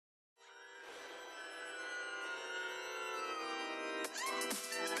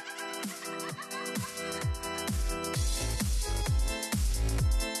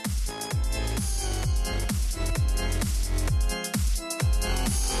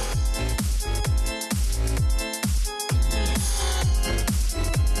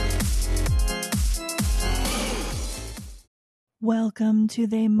Welcome to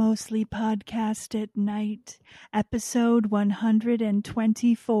They Mostly Podcast at Night, episode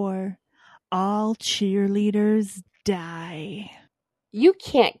 124. All cheerleaders die. You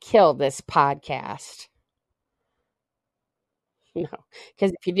can't kill this podcast. No,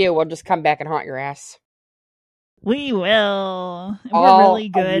 because if you do, we'll just come back and haunt your ass. We will. All We're really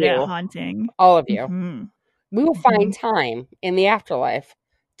of good at you. haunting. All of you. Mm-hmm. We will find time in the afterlife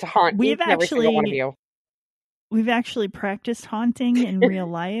to haunt each and every single one of you. We've actually practiced haunting in real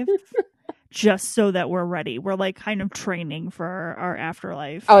life just so that we're ready. We're like kind of training for our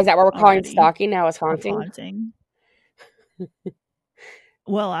afterlife. Oh, is that what we're calling already. stalking now? Is haunting?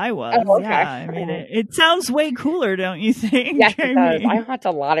 Well, I was. Oh, okay. Yeah. I mean, it sounds way cooler, don't you think? Yes, it does. I haunt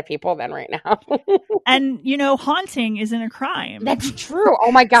a lot of people then right now. And, you know, haunting isn't a crime. That's true.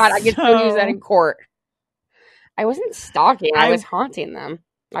 Oh, my God. I can still use that in court. I wasn't stalking. I was haunting them.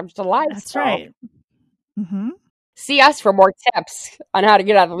 I'm just alive. That's right. Mm-hmm. See us for more tips on how to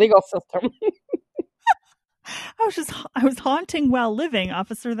get out of the legal system. I was haunting while living,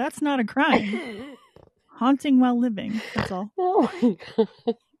 officer. That's not a crime. Haunting while living. That's all. Oh my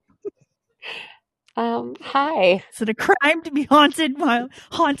God. Hi. Is it a crime to be haunting while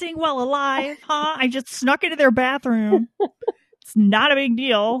alive? Huh? I just snuck into their bathroom. It's not a big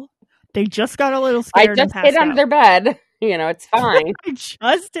deal. They just got a little scared. I just hid under their bed. You know, it's fine. I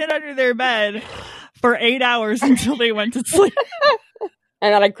just hid under their bed for 8 hours until they went to sleep.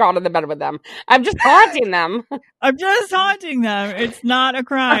 And then I crawled in the bed with them. I'm just haunting them. I'm just haunting them. It's not a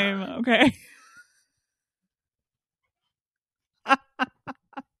crime. Okay.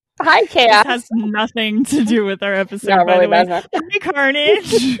 Hi, Chaos. This has nothing to do with our episode, No, by really the way. doesn't. Hey,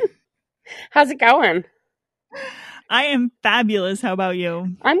 Carnage. How's it going? I am fabulous. How about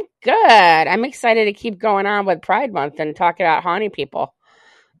you? I'm good. I'm excited to keep going on with Pride Month and talking about haunting people.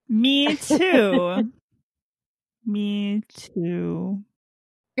 Me too. Me too.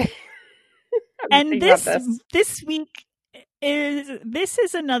 And this week is an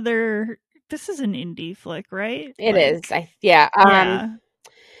indie flick, right? It is. Yeah.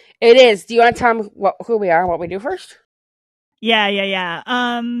 It is. Do you want to tell them who we are and what we do first? Yeah.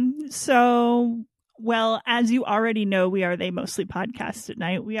 So, well, as you already know, we are They Mostly Podcast at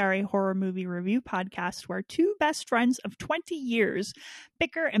Night. We are a horror movie review podcast where two best friends of 20 years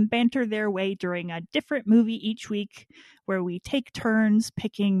bicker and banter their way during a different movie each week, where we take turns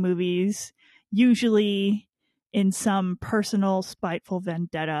picking movies, usually in some personal spiteful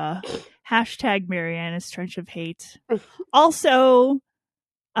vendetta. Hashtag Mariana's Trench of Hate. Also,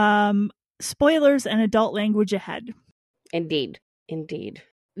 spoilers and adult language ahead. Indeed.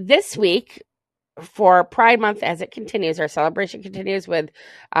 This week, for Pride Month, as it continues, our celebration continues with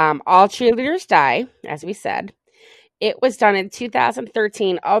All Cheerleaders Die, as we said. It was done in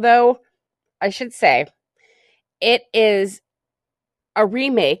 2013, although I should say it is a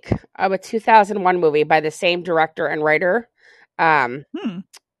remake of a 2001 movie by the same director and writer. I'm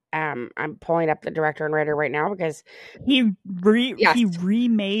pulling up the director and writer right now because he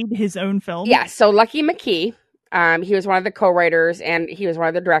remade his own film. Yeah, so Lucky McKee. He was one of the co-writers and he was one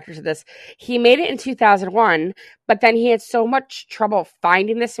of the directors of this. He made it in 2001, but then he had so much trouble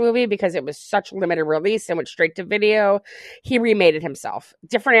finding this movie because it was such limited release and went straight to video. He remade it himself.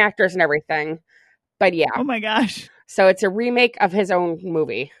 Different actors and everything. But yeah. Oh my gosh. So it's a remake of his own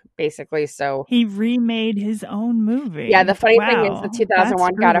movie, basically. So he remade his own movie. Yeah, the funny thing is the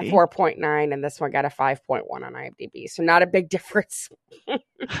 2001 got a 4.9 and this one got a 5.1 on IMDb. So not a big difference.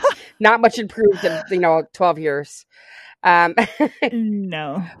 Not much improved in 12 years.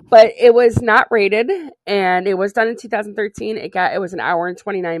 No. But it was not rated and it was done in 2013. It was an hour and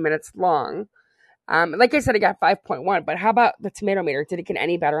 29 minutes long. Like I said, it got 5.1, but how about the tomato meter? Did it get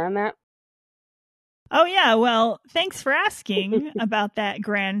any better on that? Oh, yeah. Well, thanks for asking about that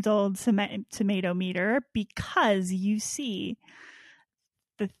grand old tomato meter, because you see,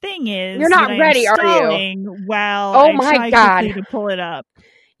 the thing is, you're not ready, are you? Well, oh my God, to pull it up.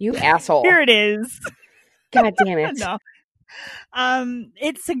 You asshole! Here it is. God damn it! No.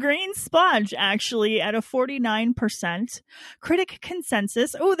 It's a green sponge, actually, at a 49%. Critic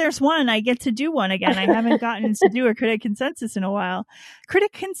consensus. Oh, there's one. I get to do one again. I haven't gotten to do a critic consensus in a while.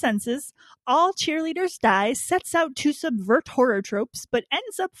 Critic consensus. All Cheerleaders Die sets out to subvert horror tropes, but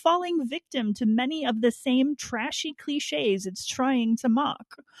ends up falling victim to many of the same trashy cliches it's trying to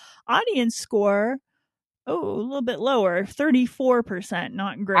mock. Audience score. Oh, a little bit lower. 34%.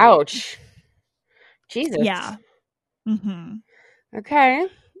 Not great. Ouch. Jesus. Yeah. Mm-hmm. Okay.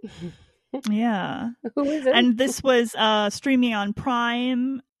 Yeah. Who is it? And this was streaming on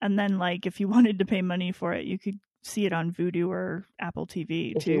Prime, and then like if you wanted to pay money for it, you could see it on Vudu or Apple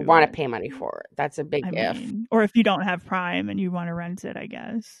TV If too. you want to pay money for it, that's a big if. Or if you don't have Prime and you want to rent it, I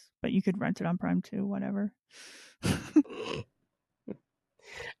guess. But you could rent it on Prime too, whatever.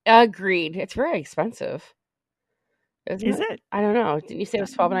 Agreed. It's very expensive. Is it? I don't know. Didn't you say it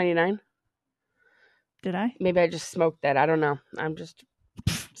was $12.99? Did I? Maybe I just smoked that. I don't know. I'm just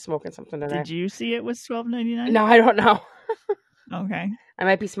smoking something today. Did you see it was $12.99? No, I don't know. Okay. I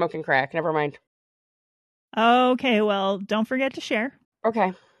might be smoking crack. Never mind. Okay, well, don't forget to share.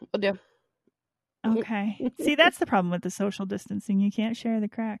 Okay, we'll do. Okay. See, that's the problem with the social distancing. You can't share the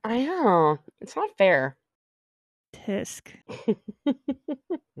crack. I know. It's not fair. Tisk.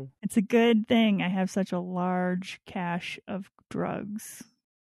 It's a good thing I have such a large cache of drugs.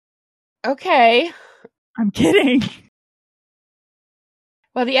 Okay. I'm kidding.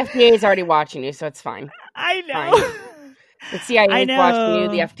 Well, the FDA is already watching you, so it's fine. I know. Fine. The CIA is watching you.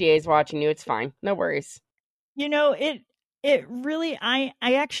 The FDA is watching you. It's fine. No worries. You know, it really, I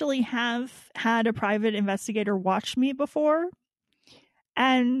actually have had a private investigator watch me before.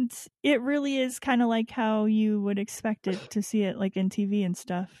 And it really is kind of like how you would expect it to see it, like in TV and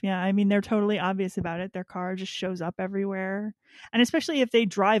stuff. Yeah, I mean, they're totally obvious about it. Their car just shows up everywhere. And especially if they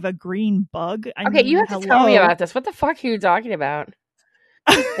drive a green bug. I mean, you have to tell me about this. What the fuck are you talking about?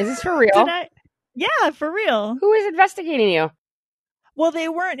 Is this for real? Yeah, for real. Who is investigating you? Well, they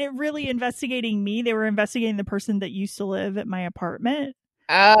weren't really investigating me. They were investigating the person that used to live at my apartment.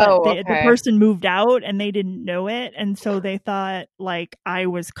 Oh, The person moved out and they didn't know it. And so they thought like I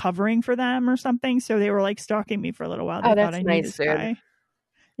was covering for them or something. So they were like stalking me for a little while. They thought I knew this guy.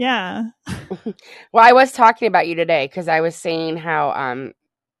 Yeah. Well, I was talking about you today because I was saying how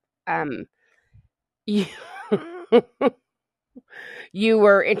you you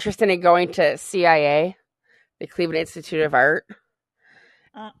were interested in going to CIA, the Cleveland Institute of Art.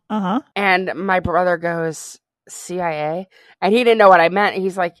 And my brother goes, CIA? And he didn't know what I meant.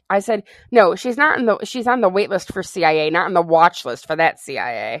 He's like, I said, no, she's on the wait list for CIA, not on the watch list for that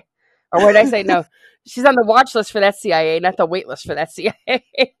CIA. Or what did I say? No, she's on the watch list for that CIA, not the wait list for that CIA.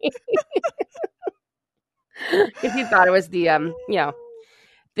 Because he thought it was the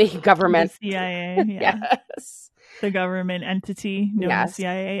the government. The CIA, yeah. Yes. The government entity known as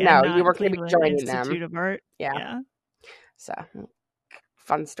CIA. No, you were going to be joining Institute them. of Art. Yeah. So,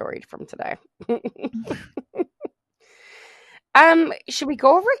 fun story from today. Should we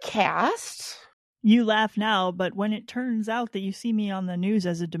go over cast? You laugh now, but when it turns out that you see me on the news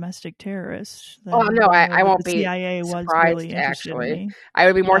as a domestic terrorist, then I won't be CIA surprised, was really actually. In me. I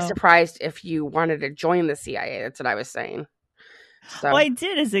would be more surprised if you wanted to join the CIA. That's what I was saying. So. Well, I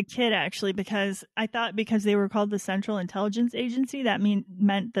did as a kid, actually, because I thought because they were called the Central Intelligence Agency, that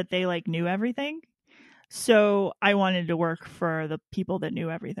meant that they like knew everything. So I wanted to work for the people that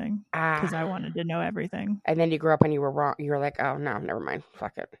knew everything because I wanted to know everything. And then you grew up and you were wrong. You were like, oh, no, never mind.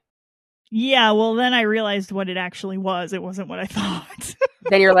 Fuck it. Yeah, well, then I realized what it actually was. It wasn't what I thought.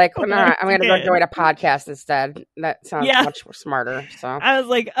 Then you're like, well, no, I'm going to go join a podcast instead. That sounds much smarter. So I was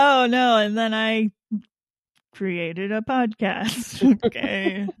like, oh, no. And then I created a podcast.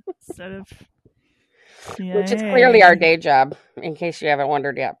 Okay. Instead of CIA. Which is clearly our day job, in case you haven't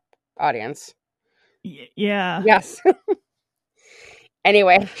wondered yet, audience. Yeah. Yes.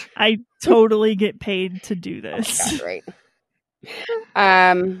 Anyway. I totally get paid to do this. Oh, God,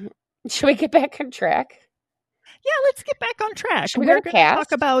 right. Should we get back on track? Yeah, let's get back on track. We're going to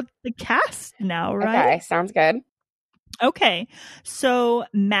talk about the cast now, right? Okay, sounds good. Okay, so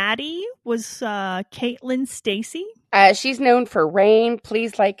Maddie was Caitlin Stacy. She's known for Rain,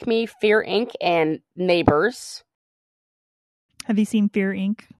 Please Like Me, Fear Inc., and Neighbors. Have you seen Fear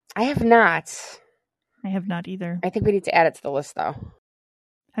Inc.? I have not. I have not either. I think we need to add it to the list, though.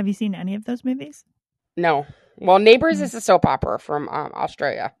 Have you seen any of those movies? No. Well, Neighbors is a soap opera from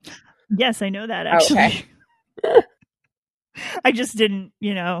Australia. Yes, I know that, actually. Okay. I just didn't,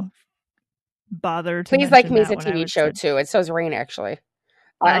 bother to Please Like Me is a TV show, too. And so is Rain, actually.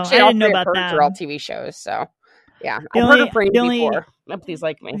 Actually, I didn't know about that. Are all TV shows, so yeah. I've heard of Rain before. No, Please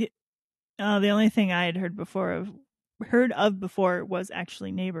Like Me. The only thing I had heard of before was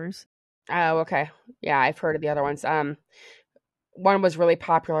actually Neighbors. Oh, okay. Yeah, I've heard of the other ones. One was really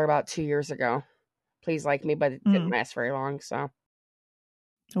popular about 2 years ago. Please Like Me, but it didn't last very long. So,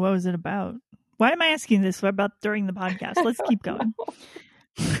 what was it about? Why am I asking this about during the podcast? Let's keep going.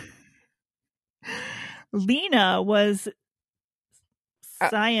 Lena was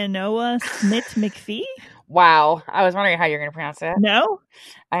Sianoa Smith McPhee. Wow, I was wondering how you're going to pronounce it. No,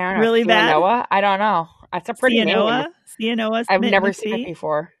 I don't know. Really bad. I don't know. That's a pretty name. Sianoa. I've never seen it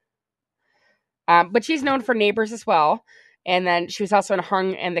before. But she's known for Neighbors as well. And then she was also in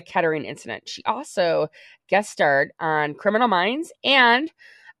Hung and the Kettering Incident. She also guest starred on Criminal Minds and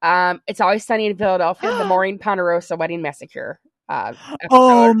It's Always Sunny in Philadelphia, the Maureen Ponderosa Wedding Massacre episode.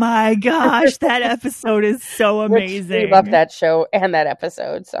 Oh my gosh, that episode is so amazing. We love that show and that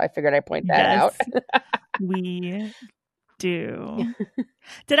episode, so I figured I'd point that out. We do.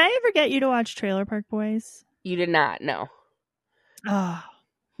 Did I ever get you to watch Trailer Park Boys? You did not, no. Oh,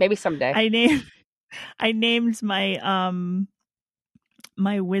 maybe someday. I named my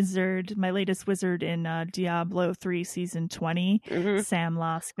my wizard, my latest wizard in Diablo 3 season 20, Sam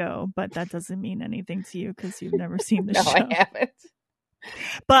Lasco, but that doesn't mean anything to you because you've never seen the show. No, I haven't.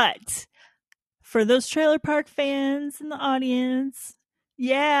 But for those Trailer Park fans in the audience,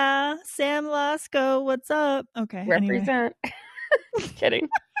 yeah, Sam Lasco, what's up? Okay, represent. Anyway. Kidding.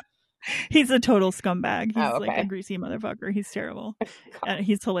 He's a total scumbag. He's okay. like a greasy motherfucker. He's terrible.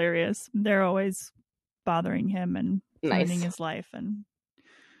 He's hilarious. They're always bothering him and ruining his life, and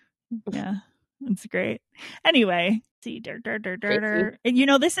yeah, it's great. Anyway, see, you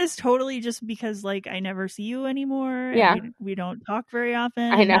know, this is totally just because like I never see you anymore. Yeah, we don't talk very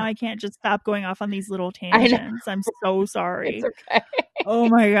often. I know. Now I can't just stop going off on these little tangents. I'm so sorry. It's okay. Oh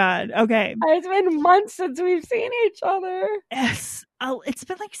my god. Okay, it's been months since we've seen each other. Yes. Oh, it's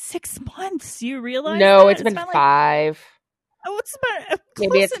been like 6 months. You realize? No, that? it's been 5. Oh, it's been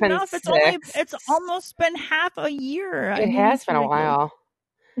maybe close it's been enough. 6. It's almost been half a year. It has been a while.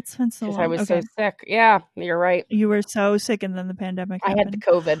 It's been so long. I was so sick. Yeah, you're right. You were so sick, and then the pandemic happened. I had the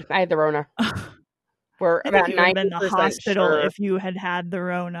COVID. I had the Rona. We're about 90% in the hospital sure. If you had the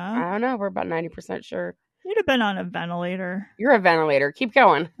Rona. I don't know. We're about 90% sure. You'd have been on a ventilator. You're a ventilator. Keep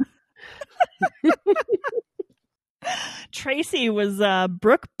going. Tracy was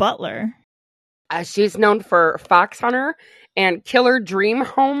Brooke Butler. She's known for Fox Hunter and Killer Dream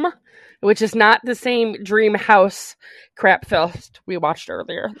Home, which is not the same Dream House crap fest we watched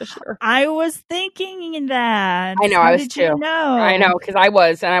earlier this year. I was thinking that. I know, How I was did too. You know? I know, because I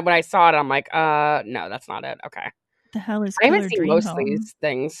was, and when I saw it, I'm like, no, that's not it. Okay. The hell is I haven't seen Dream most Home? of these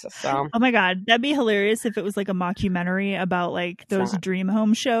things, so. Oh my god, that'd be hilarious if it was like a mockumentary about like those Dream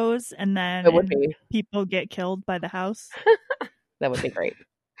Home shows, and then it would be. People get killed by the house. That would be great.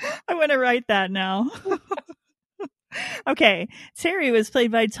 I want to write that now. Okay, Terry was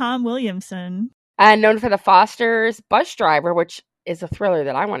played by Tom Williamson. Known for The Fosters, Bus Driver, which is a thriller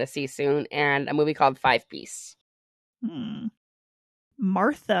that I want to see soon, and a movie called Five Piece.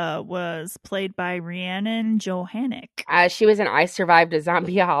 Martha was played by Rhiannon Johannick. She was in I Survived a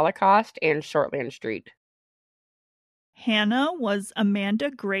Zombie Holocaust and Shortland Street. Hannah was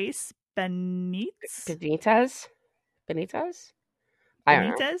Amanda Grace Benitez? I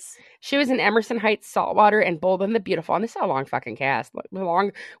don't know. She was in Emerson Heights, Saltwater, and Bold and the Beautiful. And this is a long fucking cast.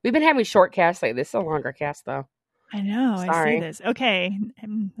 We've been having short casts lately. This is a longer cast, though. I know. Sorry. I see this. Okay.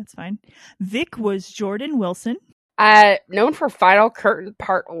 That's fine. Vic was Jordan Wilson. Known for Final Curtain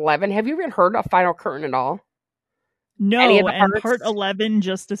Part 11. Have you even heard of Final Curtain at all? No, and Part 11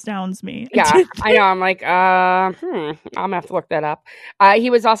 just astounds me. Yeah, I know. I'm like, I'm gonna have to look that up.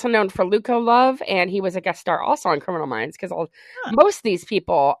 He was also known for Luco Love, and he was a guest star also on Criminal Minds, because most of these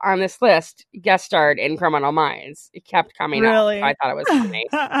people on this list guest starred in Criminal Minds. It kept coming up, so I thought it was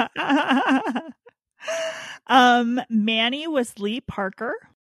funny. Manny was Lee Parker.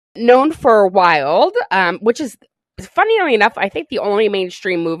 Known for Wild, which is, funnily enough, I think the only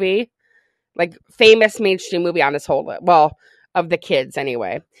mainstream movie, like famous mainstream movie on this whole list. Well, of the kids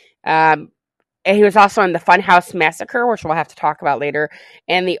anyway. And he was also in the Funhouse Massacre, which we'll have to talk about later,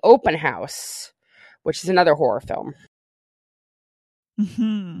 and The Open House, which is another horror film.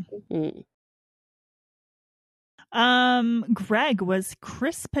 Greg was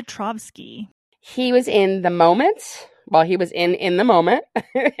Chris Petrovsky. He was in The Moment. Well, he was in The Moment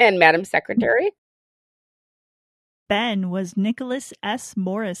and Madam Secretary. Ben was Nicholas S.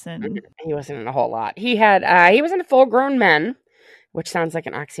 Morrison. He wasn't in a whole lot. He was in Full Grown Men, which sounds like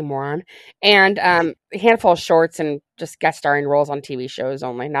an oxymoron, and a handful of shorts and just guest starring roles on TV shows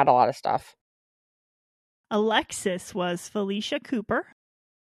only. Not a lot of stuff. Alexis was Felicia Cooper.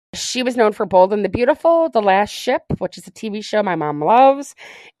 She was known for Bold and the Beautiful, The Last Ship, which is a TV show my mom loves,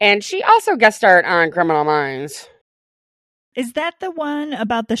 and she also guest starred on Criminal Minds. Is that the one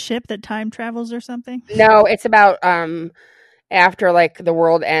about the ship that time travels or something? No, it's about after like the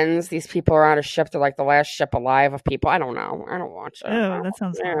world ends, these people are on a ship. They're like the last ship alive of people. I don't know. I don't watch it. Oh, that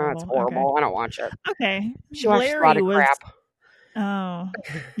sounds horrible. Yeah, it's horrible. Okay. I don't watch it. Okay. She watches a lot of crap. Oh,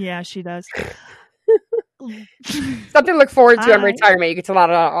 yeah, she does. Something to look forward to in retirement. You get to watch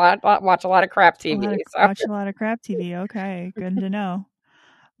a lot of crap TV. Watch a lot of crap TV. Okay, good to know.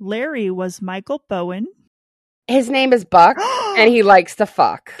 Larry was Michael Bowen. His name is Buck, and he likes to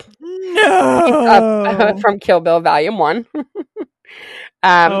fuck. No. From Kill Bill Volume 1.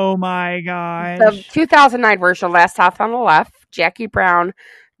 Oh my gosh. The 2009 version, Last House on the Left, Jackie Brown,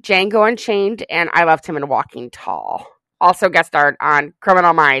 Django Unchained, and I Left Him in Walking Tall. Also guest starred on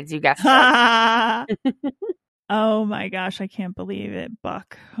Criminal Minds, you guessed it. Oh my gosh, I can't believe it.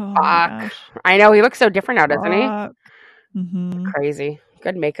 Buck. Oh Buck. my gosh. I know, he looks so different now, doesn't he? Mm-hmm. Crazy.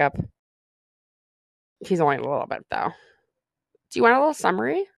 Good makeup. He's only a little bit, though. Do you want a little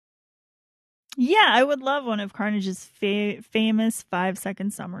summary? Yeah, I would love one of Carnage's famous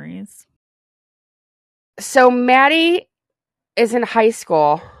 5-second summaries. So Maddie is in high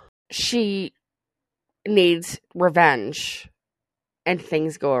school. She needs revenge, and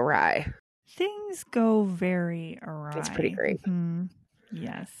things go awry. Things go very awry. That's pretty great. Mm-hmm.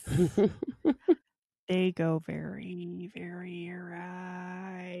 Yes. They go very, very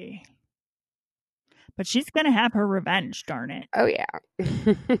awry. But she's going to have her revenge, darn it. Oh, yeah.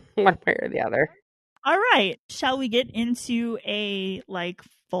 One way or the other. All right. Shall we get into a,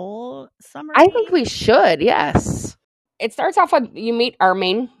 full summary? I think we should, yes. It starts off with you meet our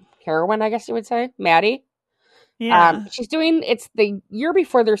main heroine, I guess you would say, Maddie. Yeah. It's the year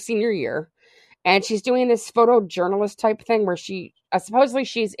before their senior year, and she's doing this photojournalist type thing where she, supposedly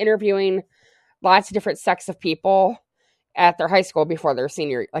she's interviewing lots of different sects of people at their high school before their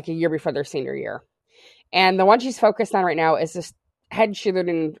senior, a year before their senior year. And the one she's focused on right now is this head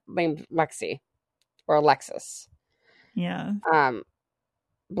cheerleader named Lexi, or Alexis. Yeah.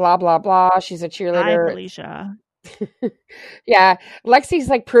 Blah, blah, blah. She's a cheerleader. Hi, Felicia. Yeah.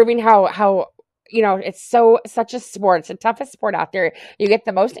 Lexi's proving how it's such a sport. It's the toughest sport out there. You get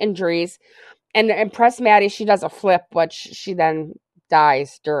the most injuries. And to impress Maddie, she does a flip, which she then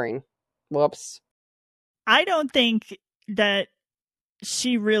dies during. Whoops. I don't think that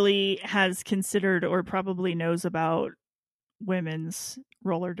she really has considered or probably knows about women's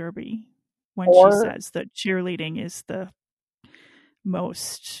roller derby when she says that cheerleading is the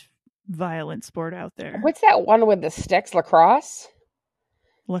most violent sport out there. What's that one with the sticks? Lacrosse?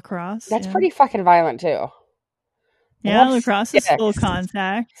 That's pretty fucking violent too. Yeah, lacrosse is full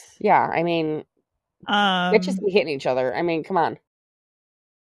contact. Yeah, I mean, it's just hitting each other. I mean, come on.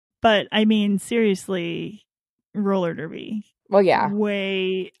 But I mean, seriously, roller derby. Well, yeah.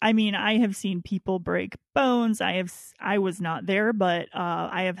 I have seen people break bones. I was not there, but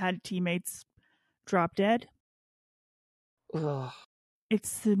I have had teammates drop dead. Ugh.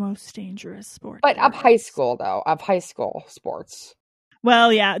 It's the most dangerous sport. But of high school sports.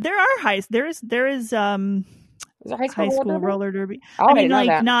 Well, yeah, there is there high school roller derby. Oh, I mean,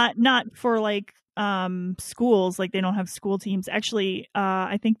 not for schools, they don't have school teams. Actually,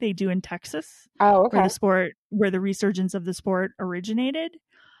 I think they do in Texas. Oh, okay. Where the resurgence of the sport originated.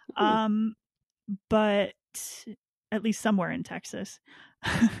 But at least somewhere in Texas.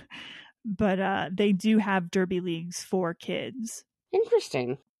 But they do have derby leagues for kids.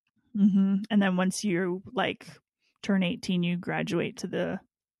 Interesting. Mm-hmm. And then once you turn 18, you graduate to the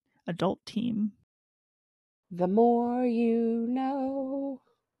adult team. The more you know.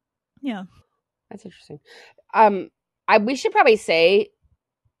 Yeah. That's interesting. We should probably say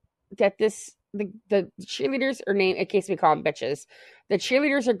that the cheerleaders are named, in case we call them bitches. The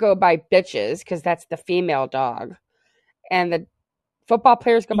cheerleaders go by bitches because that's the female dog, and the football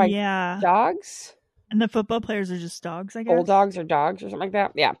players go by dogs. And the football players are just dogs, I guess. Bulldogs or dogs or something like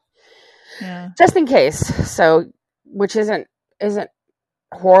that. Yeah. Yeah. Just in case. So, which isn't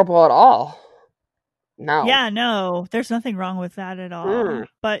horrible at all. No. Yeah, no. There's nothing wrong with that at all.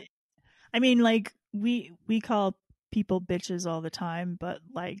 But I mean, we call people bitches all the time, but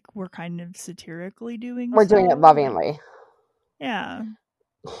we're kind of satirically doing doing it lovingly. Yeah.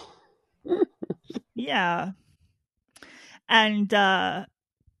 Yeah. And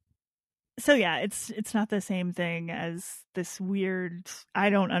so yeah, it's not the same thing as this weird, I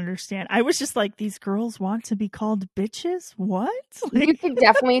don't understand. I was just these girls want to be called bitches? What? You can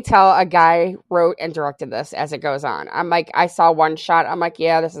definitely tell a guy wrote and directed this as it goes on. I'm I saw one shot. I'm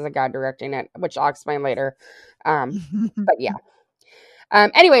yeah, this is a guy directing it, which I'll explain later. But yeah.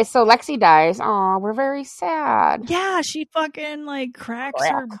 Anyway, so Lexi dies. Aw, we're very sad. Yeah, she fucking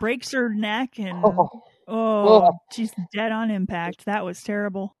breaks her neck and she's dead on impact. That was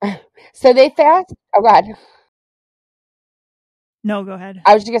terrible. So they fast. Oh God. No, go ahead.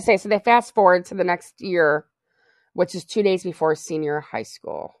 I was just gonna say. So they fast forward to the next year, which is 2 days before senior high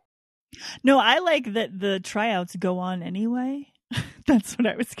school. No, I like that the tryouts go on anyway. That's what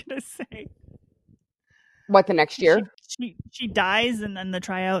I was gonna say. What, the next year? she dies, and then the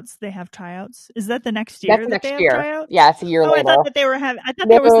tryouts. They have tryouts. Is that the next year That's that next they have year. tryouts? Yeah, it's a year later. I thought that they were having. I thought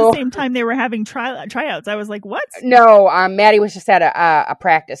No. that was the same time they were having tryouts. I was like, what? No, Maddie was just at a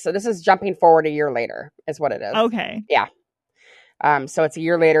practice, so this is jumping forward a year later, is what it is. Okay. Yeah. So it's a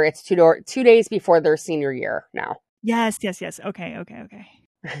year later. It's 2 days before their senior year now. Yes. Okay.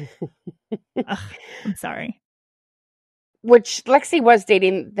 Ugh, I'm sorry. Which Lexi was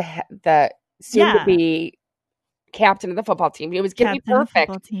dating the soon-to-be captain of the football team. It was going to be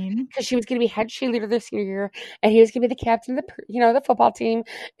perfect because she was going to be head cheerleader this senior year, and he was going to be the captain of the football team.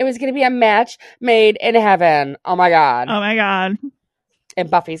 It was going to be a match made in heaven. Oh my god!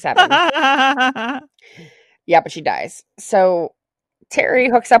 And Buffy's heaven. Yeah, but she dies. So Terry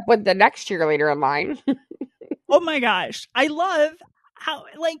hooks up with the next cheerleader in line. Oh my gosh! I love how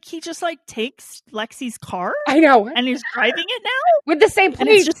he just takes Lexi's car. I know, and he's driving it now with the same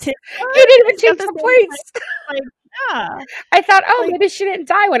plates. Just his car? You didn't even change the plates. Yeah. I thought, maybe she didn't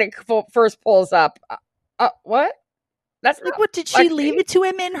die when it first pulls up. What? That's what? Did she leave it to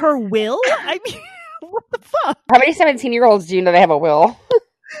him in her will? I mean, what the fuck? How many 17-year-olds do you know they have a will?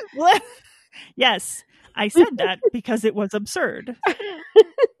 What? Yes, I said that because it was absurd.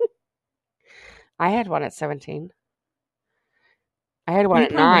 I had one at 17. I had one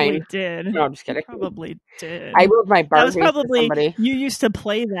at 9. Did. No, I'm just kidding. Probably did. I moved my Barbies. That was probably to somebody. You used to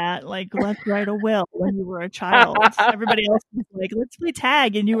play that let's write a will when you were a child. Everybody else was like, let's play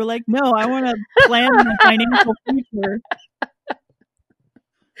tag, and you were like, no, I want to plan my financial future.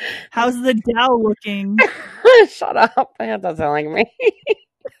 How's the Dow looking? Shut up! That doesn't sound like me.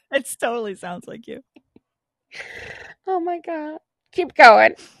 It totally sounds like you. Oh my god! Keep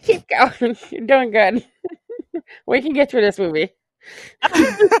going. You're doing good. We can get through this movie.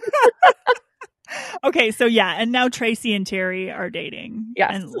 Okay, so and now Tracy and Terry are dating.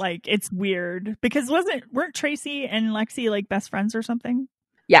 Yes. And it's weird because weren't Tracy and Lexi best friends or something?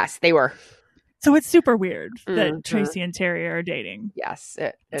 Yes, they were. So it's super weird that Tracy and Terry are dating. Yes,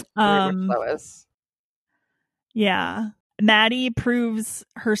 it very much so is. Yeah. Maddie proves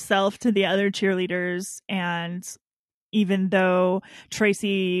herself to the other cheerleaders, and even though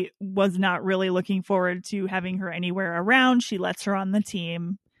Tracy was not really looking forward to having her anywhere around, she lets her on the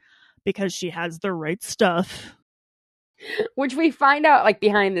team because she has the right stuff. Which we find out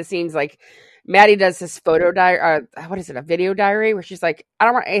behind the scenes, Maddie does this photo diary, what is it, a video diary, where she's like, I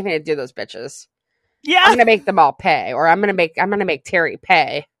don't want anything to do with those bitches. Yeah. I'm gonna make them all pay, or I'm gonna make Terry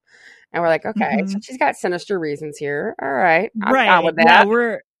pay. And we're like, okay, so she's got sinister reasons here. All right. I'm down with that.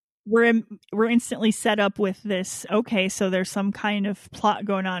 Yeah, we're instantly set up with this. Okay, so there's some kind of plot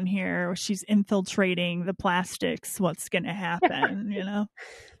going on here. She's infiltrating the plastics. What's going to happen?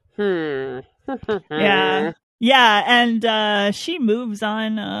 Yeah. And she moves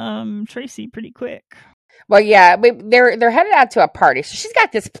on Tracy pretty quick. Well, yeah, they're headed out to a party. So she's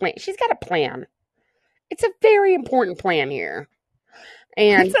got this plan. She's got a plan. It's a very important plan here.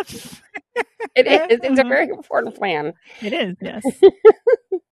 And it's a very important plan. It is, yes.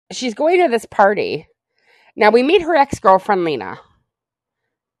 She's going to this party. Now we meet her ex-girlfriend Lena.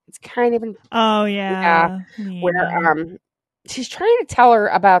 It's kind of where she's trying to tell her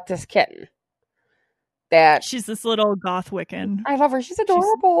about this kitten. That she's this little goth Wiccan. I love her. She's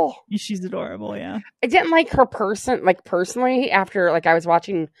adorable. She's adorable, yeah. I didn't like her personally after I was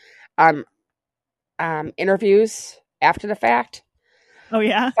watching interviews after the fact. Oh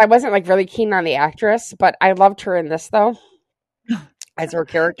yeah. I wasn't really keen on the actress, but I loved her in this though. As her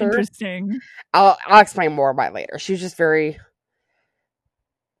character. Interesting. I'll explain more about it later. She was just very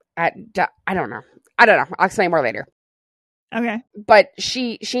I don't know. I'll explain more later. Okay. But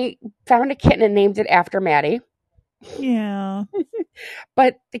she found a kitten and named it after Maddie. Yeah.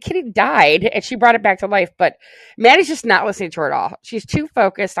 But the kitty died and she brought it back to life. But Maddie's just not listening to her at all. She's too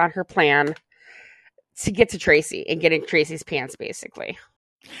focused on her plan to get to Tracy and get in Tracy's pants, basically.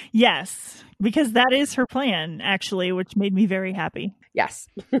 Yes, because that is her plan, actually, which made me very happy. Yes.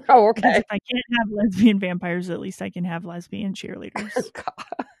 Oh, okay. Because if I can't have lesbian vampires, at least I can have lesbian cheerleaders. God.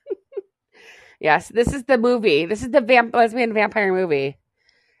 Yes, this is the movie. This is the lesbian vampire movie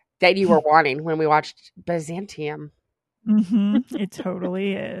that you were wanting when we watched Byzantium. Mm-hmm. It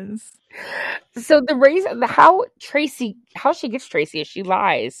totally is. So the reason how she gets Tracy is she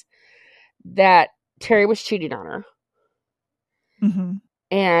lies that Terry was cheating on her. Mm-hmm.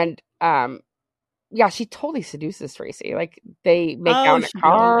 And she totally seduces Tracy. They make out in a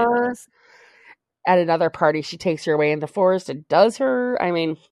car. Really at another party, she takes her away in the forest and does her. I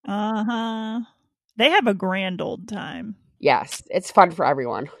mean, they have a grand old time. Yes, it's fun for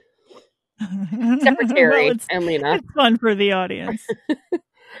everyone. Except for Terry and Lena. It's fun for the audience.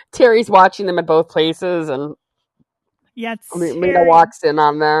 Terry's watching them at both places, and Yeah, it's Lena walks in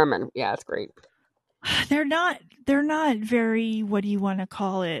on them, and yeah, it's great. They're not very, what do you want to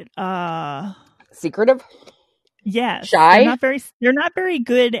call it? Secretive? Yes. Shy? They're not very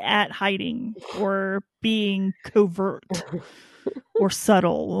good at hiding or being covert or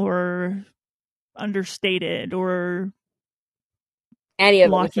subtle or understated or any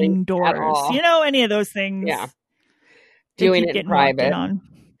of locking doors. You know, any of those things. Yeah. They Doing keep it in getting walked in private. on.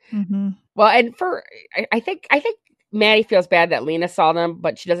 Mm-hmm. Well, and I think Maddie feels bad that Lena saw them,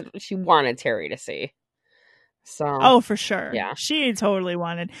 but she wanted Terry to see. So for sure. Yeah. She totally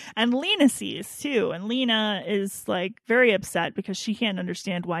wanted. And Lena sees too. And Lena is like very upset because she can't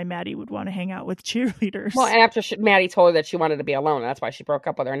understand why Maddie would want to hang out with cheerleaders. Well, and after Maddie told her that she wanted to be alone, that's why she broke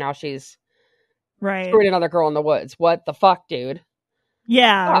up with her. Now she's screwing another girl in the woods. What the fuck, dude?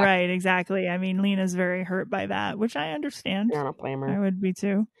 Yeah, right, exactly. I mean, Lena's very hurt by that, which I understand. I don't blame her. I would be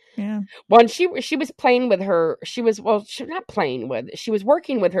too. Yeah. Well, she was playing with her. She was not playing with. She was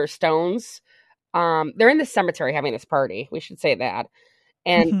working with her stones. They're in the cemetery having this party. We should say that.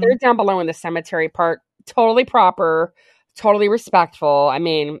 And they're down below in the cemetery part. Totally proper, totally respectful. I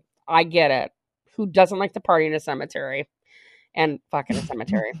mean, I get it. Who doesn't like to party in a cemetery? And fucking a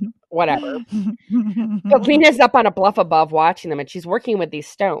cemetery. Whatever. But Lena's up on a bluff above watching them, and she's working with these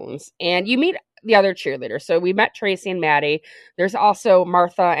stones. And you meet the other cheerleaders. So we met Tracy and Maddie. There's also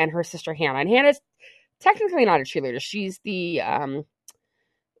Martha and her sister Hannah. And Hannah's technically not a cheerleader. She's the dog.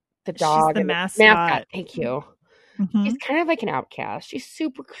 She's the mascot. Thank you. Mm-hmm. She's kind of like an outcast. She's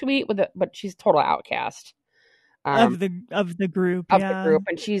super sweet but she's total outcast. Of the group. Of the group.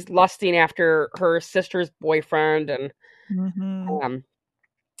 And she's lusting after her sister's boyfriend and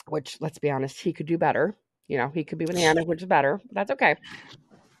which, let's be honest, he could do better. You know, he could be with Hannah, which is better. But that's okay.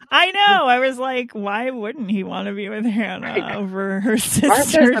 I know. I was like, why wouldn't he want to be with Hannah over her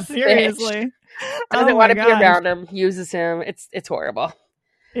sister? Seriously. Doesn't want to be around him, uses him. It's horrible.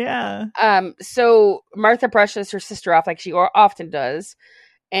 Yeah. So Martha brushes her sister off like she often does.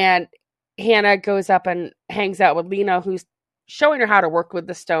 And Hannah goes up and hangs out with Lena, who's showing her how to work with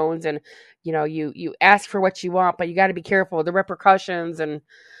the stones. And, you know, you ask for what you want, but you got to be careful of the repercussions. And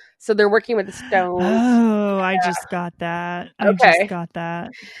so they're working with the stones. Oh, I just got that. I just got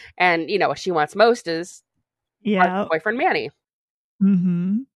that. And, you know, what she wants most is her boyfriend, Manny.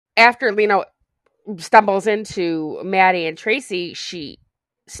 Mm-hmm. After Lena stumbles into Maddie and Tracy, she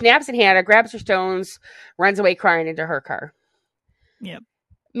snaps at Hannah, grabs her stones, runs away crying into her car. Yep.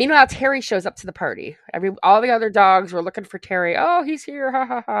 Meanwhile, Terry shows up to the party. All the other dogs were looking for Terry. Oh, he's here. Ha,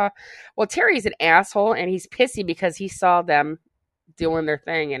 ha, ha. Well, Terry's an asshole, and he's pissy because he saw them doing their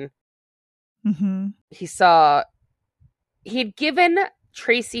thing. And he'd given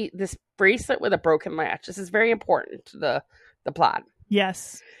Tracy this bracelet with a broken latch. This is very important to the plot.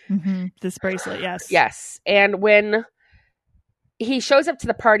 Yes. Mm-hmm. This bracelet, yes. Yes. And when he shows up to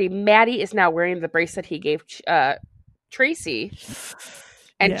the party, Maddie is now wearing the bracelet he gave Tracy.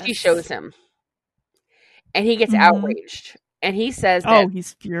 And she shows him. And he gets outraged. And he says that,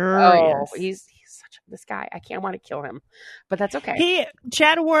 he's furious. Oh, he's such this guy. I can't want to kill him. But that's okay.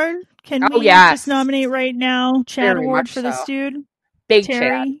 Chad Award. Can we just nominate right now Chad Very Award for this dude? Big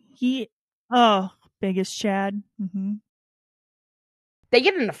Terry. Chad. Biggest Chad. Mm-hmm. They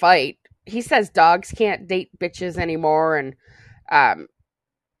get in a fight. He says dogs can't date bitches anymore. And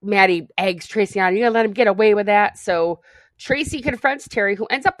Maddie eggs Tracy on. You gotta let him get away with that. So Tracy confronts Terry, who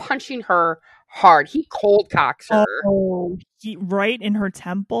ends up punching her hard. He cold cocks her. Oh, right in her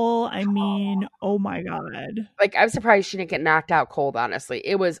temple. I mean, oh my God. Like, I'm surprised she didn't get knocked out cold, honestly.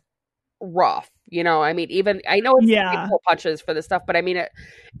 It was rough. You know, I mean, I know it's pull punches for this stuff, but I mean, it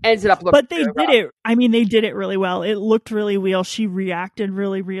ended up looking. But they did it. I mean, they did it really well. It looked really real. She reacted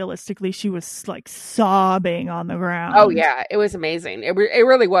really realistically. She was like sobbing on the ground. Oh yeah, it was amazing. It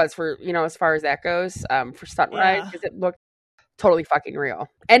really was for, you know, as far as that goes, for stunt ride, because it looked totally fucking real.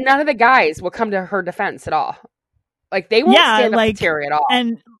 And none of the guys will come to her defense at all. Like, they won't stand up to Terry at all.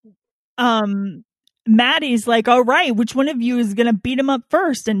 And Maddie's like, all right, which one of you is going to beat him up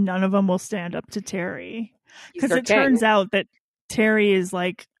first? And none of them will stand up to Terry. Because it turns out that Terry is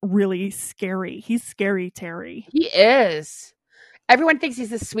like really scary. He's scary, Terry. He is. Everyone thinks he's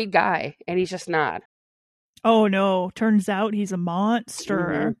this sweet guy, and he's just not. Oh no. Turns out he's a monster.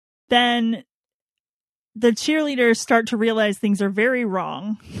 Mm-hmm. Then the cheerleaders start to realize things are very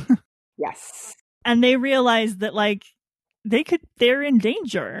wrong. Yes. And they realize that, like, they're in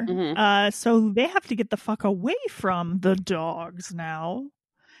danger. Mm-hmm. So they have to get the fuck away from the dogs now.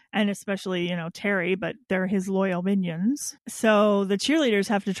 And especially, you know, Terry, but they're his loyal minions. So the cheerleaders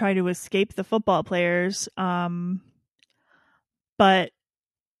have to try to escape the football players. But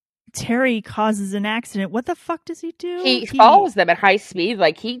Terry causes an accident. What the fuck does he do? He follows them at high speed.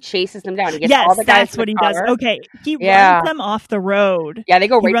 Like, he chases them down. He gets all the guys that's what he does. Okay. He Yeah. runs them off the road. Yeah, they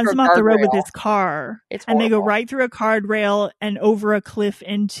go right He runs through them a off the road with guardrail. his car. It's and they go horrible. right through a guardrail and over a cliff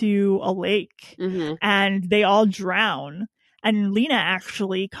into a lake. Mhm. And they all drown. And Lena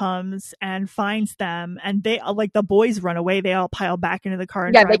actually comes and finds them, and they, like, the boys run away. They all pile back into the car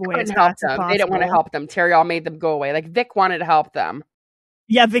and Yeah, drive they away as couldn't help fast as them. They didn't want to possible. help them. Terry all made them go away. Like, Vic wanted to help them.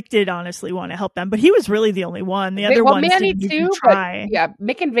 Yeah, Vic did honestly want to help them, but he was really the only one. The other Well, ones Manny didn't too, even but try. yeah,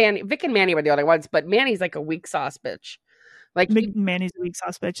 Vic and Manny were the other ones, but Manny's like a weak sauce bitch. Like, Manny's a weak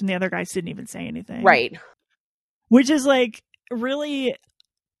sauce bitch, and the other guys didn't even say anything. right. Which is, like, really,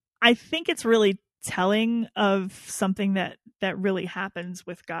 I think it's really telling of something that really happens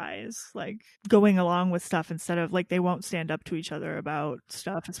with guys, like going along with stuff instead of, like, they won't stand up to each other about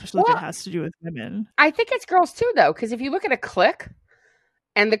stuff, especially if it has to do with women. I think it's girls too, though, because if you look at a clique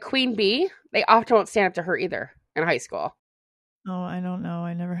and the queen bee, they often won't stand up to her either in high school. Oh, I don't know.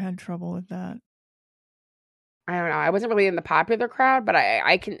 I never had trouble with that. I don't know. I wasn't really in the popular crowd, but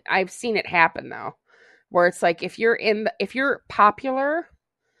I've seen it happen though, where it's like if you're popular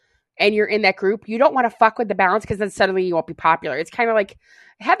and you're in that group, you don't want to fuck with the balance because then suddenly you won't be popular. It's kind of like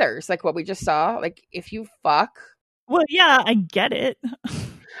Heathers, like what we just saw. Like, if you fuck. Well, yeah, I get it.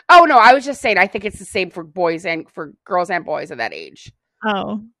 Oh no, I was just saying. I think it's the same for boys and for girls and boys of that age.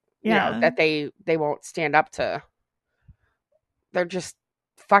 Oh, yeah, you know, that they won't stand up to. They're just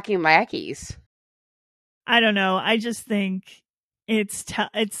fucking lackeys. I don't know. I just think I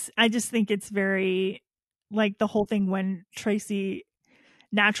just think it's very, like, the whole thing when Tracy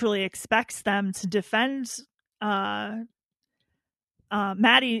naturally expects them to defend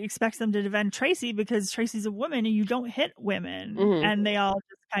Maddie expects them to defend Tracy because Tracy's a woman and you don't hit women. Mm-hmm. And they all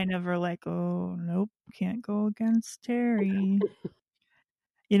just kind of are like, oh, nope, can't go against Terry.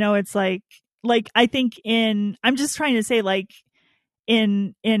 You know, it's like I think I'm just trying to say, like,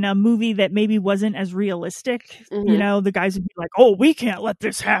 in a movie that maybe wasn't as realistic, Mm-hmm. you know, the guys would be like, oh, we can't let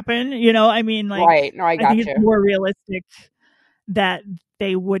this happen. You know, I mean, like, right. No, I think it's more realistic that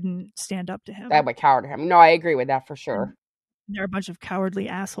they wouldn't stand up to him. That would coward him. No, I agree with that for sure. They're a bunch of cowardly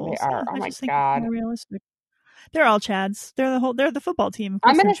assholes. They are. Yeah, Oh my god. More realistic. They're all Chads. They're the football team.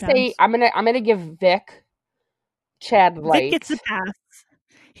 I'm gonna give Vic Chad Light. Vic gets a pass.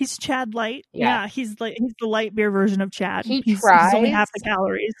 He's Chad Light. Yeah, he's the light beer version of Chad. He's only half the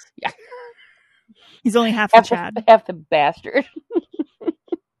calories. Yeah. He's only half the Chad. Half the bastard.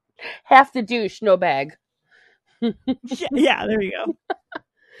 Half the douche, no bag. yeah, there you go.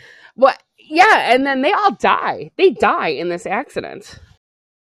 Well, yeah, and then they all die. They die in this accident.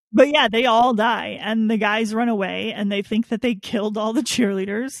 But yeah, they all die, and the guys run away, and they think that they killed all the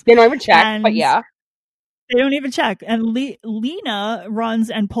cheerleaders. They don't even check, but yeah. They don't even check. And Lena runs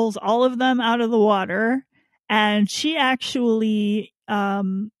and pulls all of them out of the water, and she actually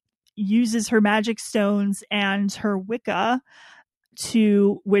uses her magic stones and her Wicca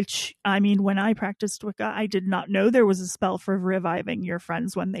which, I mean, when I practiced Wicca, I did not know there was a spell for reviving your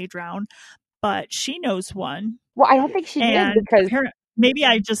friends when they drown, but she knows one. Well, I don't think she did because maybe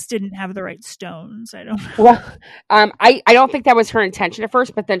I just didn't have the right stones. I don't know. Well, I don't think that was her intention at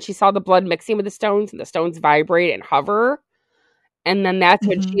first, but then she saw the blood mixing with the stones, and the stones vibrate and hover, and then that's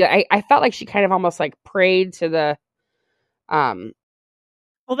when I felt like she kind of almost like prayed to the.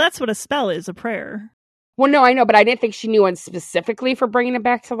 Well, that's what a spell is, a prayer. Well, no, I know, but I didn't think she knew one specifically for bringing it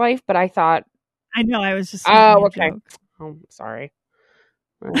back to life. But I thought, I know, I was just. Oh, okay. Oh, sorry.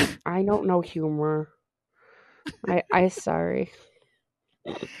 I don't know humor. I sorry.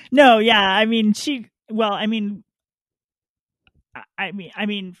 No, yeah, I mean,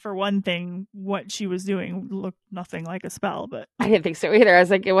 for one thing, what she was doing looked nothing like a spell, but I didn't think so either. I was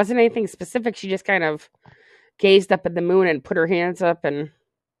like, it wasn't anything specific. She just kind of gazed up at the moon and put her hands up, and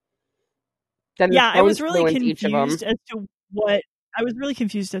then I was really confused as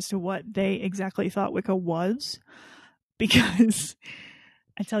to what they exactly thought Wicca was, because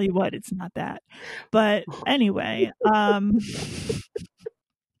I tell you what, it's not that. But anyway,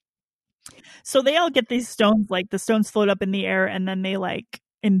 so they all get these stones, like the stones float up in the air, and then they like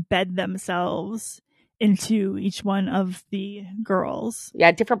embed themselves into each one of the girls.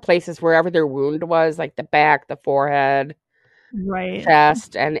 Yeah, different places wherever their wound was, like the back, the forehead, right,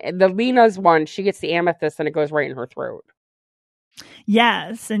 chest, and the Lena's one, she gets the amethyst and it goes right in her throat.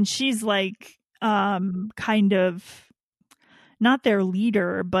 Yes, and she's like kind of not their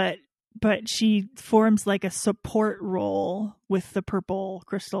leader, but she forms like a support role with the purple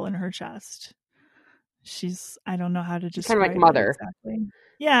crystal in her chest. I don't know how to describe kind of like Mother. Exactly.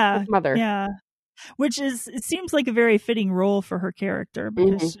 Yeah. Like Mother. Yeah. Which it seems like a very fitting role for her character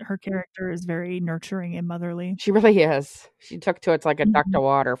because her character is very nurturing and motherly. She really is. She took to it like a duck to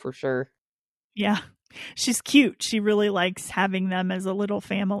water for sure. Yeah. She's cute. She really likes having them as a little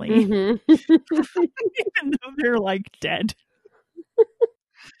family. Mm-hmm. Even though they're like dead.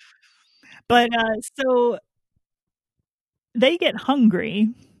 But so they get hungry.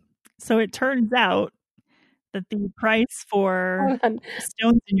 So it turns out that the price for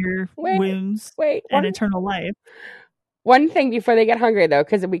stones in your wounds and eternal life. One thing before they get hungry, though,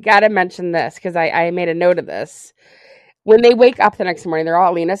 because we got to mention this, because I made a note of this. When they wake up the next morning, they're all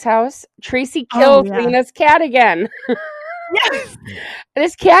at Lena's house. Tracy kills Lena's cat again. Yes.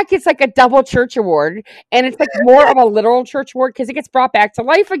 This cat gets like a double church award, and it's like more of a literal church award because it gets brought back to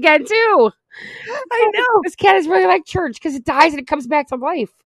life again, too. I know. This cat is really like church because it dies and it comes back to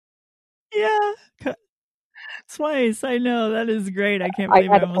life. Yeah. Twice. I know. That is great. I can't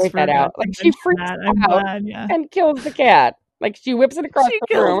believe I almost forgot that out. Like, she freaks out glad, and kills the cat. Like, she whips it across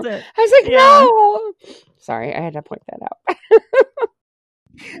the room. It. I was like, no! Sorry, I had to point that out.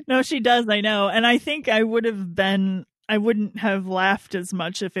 No, she does. I know. And I think I wouldn't have laughed as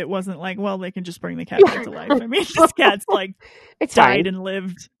much if it wasn't like, well, they can just bring the cat back to life. I mean, this cat's like it's died fine. And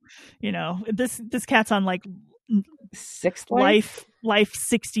lived. You know, this cat's on like sixth life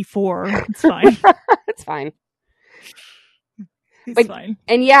 64. It's fine. It's fine. It's fine.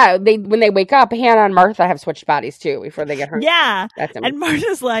 And yeah, when they wake up, Hannah and Martha have switched bodies too before they get hurt. Yeah. That's and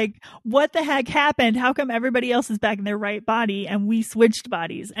Martha's like, what the heck happened? How come everybody else is back in their right body and we switched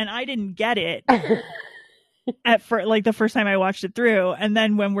bodies? And I didn't get it the first time I watched it through. And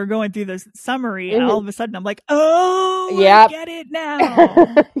then when we're going through the summary, all of a sudden I'm like, oh, I get it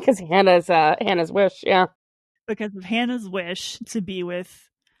now. Because Hannah's wish, yeah. Because of Hannah's wish to be with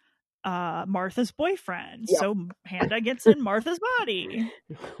Martha's boyfriend. Yep. So Hannah gets in Martha's body.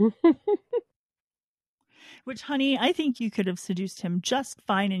 Which, honey, I think you could have seduced him just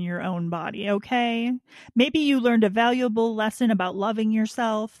fine in your own body, okay? Maybe you learned a valuable lesson about loving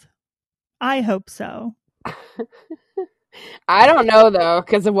yourself. I hope so. I don't know, though,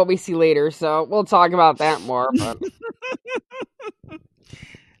 because of what we see later, so we'll talk about that more. But...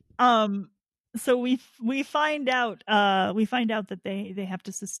 So we find out that they have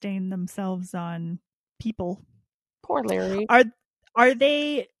to sustain themselves on people. Poor Larry. Are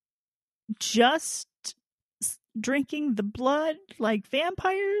they just drinking the blood like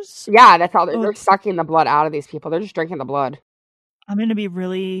vampires? Yeah, that's all. They're sucking the blood out of these people. They're just drinking the blood. I'm going to be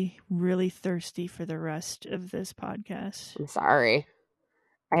really, really thirsty for the rest of this podcast. I'm sorry.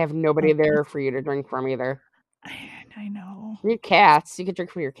 I have nobody there for you to drink from either. I know. You have cats. You can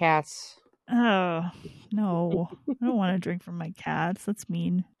drink from your cats. Oh, no. I don't want to drink from my cats. That's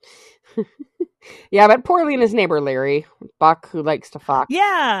mean. Yeah, but poor Lena's neighbor, Larry. Buck, who likes to fuck.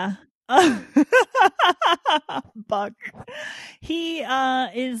 Yeah. Buck. He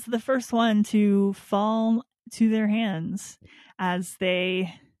is the first one to fall to their hands as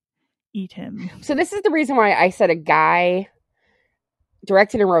they eat him. So this is the reason why I said a guy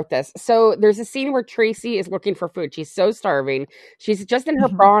directed and wrote this. So there's a scene where Tracy is looking for food. She's so starving. She's just in her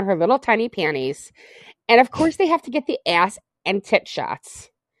bra and her little tiny panties. And of course they have to get the ass and tit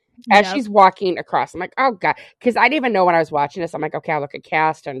shots as she's walking across. I'm like, oh God. Because I didn't even know when I was watching this. I'm like, okay, I'll look at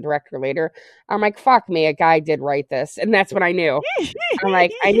cast and director later. I'm like, fuck me, a guy did write this. And that's when I knew. I'm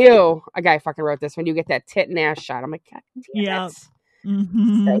like, I knew a guy fucking wrote this when you get that tit and ass shot. I'm like, God damn it.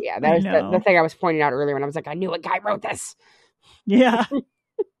 Mm-hmm. So yeah, that was the thing I was pointing out earlier when I was like, I knew a guy wrote this. Yeah.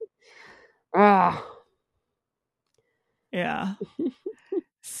 Yeah.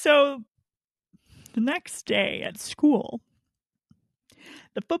 So the next day at school,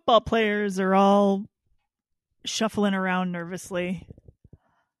 the football players are all shuffling around nervously.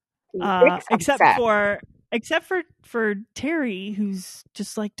 Except for Terry, who's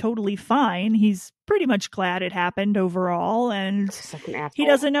just like totally fine. He's pretty much glad it happened overall, and he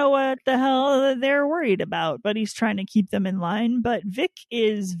doesn't know what the hell they're worried about, but he's trying to keep them in line. But Vic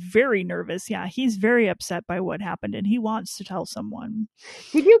is very nervous. Yeah, he's very upset by what happened, and he wants to tell someone.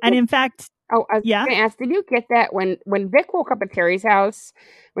 In fact, I was going to ask, did you get that when Vic woke up at Terry's house,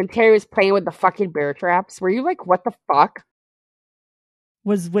 when Terry was playing with the fucking bear traps? Were you like, what the fuck?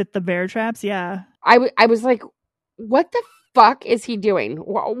 Was with the bear traps? Yeah. I was like, what the fuck is he doing?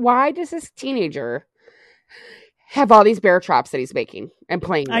 Why does this teenager have all these bear traps that he's making and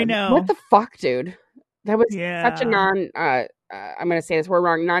playing with? I know. What the fuck, dude? That was such a I'm going to say this word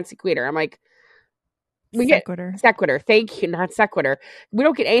wrong, non sequitur. I'm like, sequitur. Thank you, not sequitur. We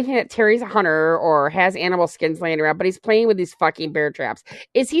don't get anything that Terry's a hunter or has animal skins laying around, but he's playing with these fucking bear traps.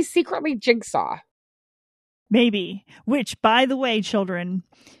 Is he secretly Jigsaw? Maybe. Which, by the way, children,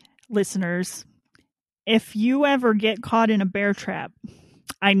 listeners, if you ever get caught in a bear trap,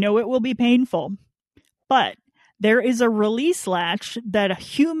 I know it will be painful, but there is a release latch that a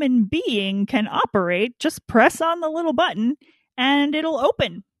human being can operate. Just press on the little button and it'll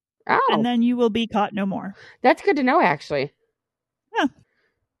open. Oh. And then you will be caught no more. That's good to know, actually. Yeah.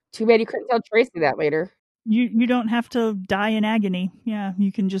 Too bad you couldn't tell Tracy that later. You don't have to die in agony. Yeah,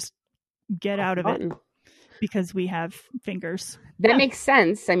 you can just get out of it because we have fingers. That makes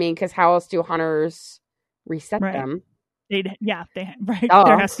sense. I mean, because how else do hunters reset them? Right. Oh.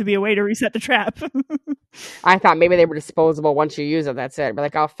 There has to be a way to reset the trap. I thought maybe they were disposable once you use it. That's it. But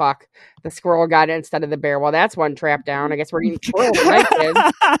like, oh fuck, the squirrel got it instead of the bear. Well, that's one trap down. I guess we're eating squirrels tonight, kids.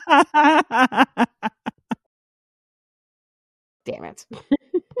 Damn it.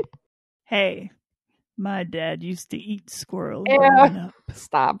 Hey, my dad used to eat squirrels. Yeah.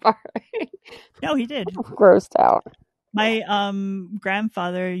 Stop. No, he did. Grossed out. My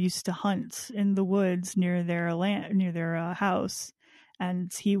grandfather used to hunt in the woods near their house,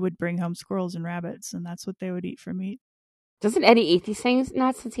 and he would bring home squirrels and rabbits, and that's what they would eat for meat. Doesn't Eddie eat these things?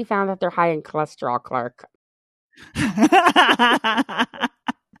 Not since he found that they're high in cholesterol, Clark. So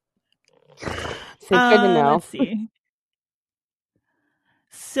good to know. Let's see.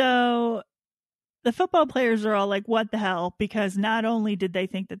 So the football players are all like, what the hell? Because not only did they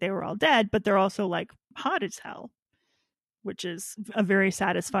think that they were all dead, but they're also like hot as hell, which is a very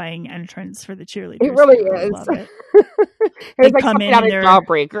satisfying entrance for the cheerleaders. It really is. Love it. They like come in and they're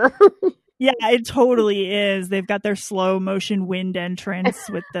jawbreaker. Yeah, it totally is. They've got their slow motion wind entrance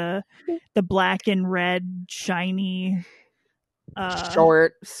with the black and red shiny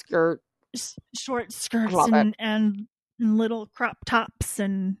short skirts and little crop tops,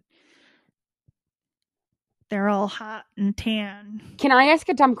 and they're all hot and tan. Can I ask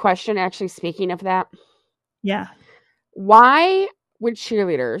a dumb question, actually, speaking of that? Yeah. Why would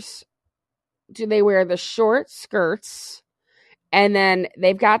cheerleaders, do they wear the short skirts and then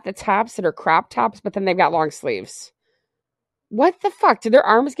they've got the tops that are crop tops, but then they've got long sleeves? What the fuck? Do their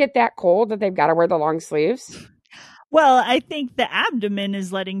arms get that cold that they've got to wear the long sleeves? Well, I think the abdomen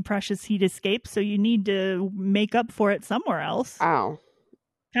is letting precious heat escape, so you need to make up for it somewhere else. Oh.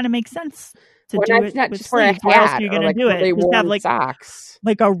 Kind of makes sense to do it not with just wear a hat. Where else are you going to do it? Just have like socks.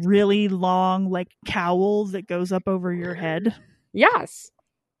 Like a really long like cowl that goes up over your head. Yes.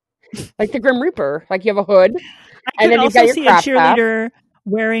 Like the Grim Reaper. Like you have a hood. I could also see a cheerleader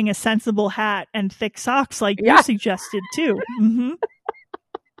wearing a sensible hat and thick socks like you suggested too. Mm-hmm.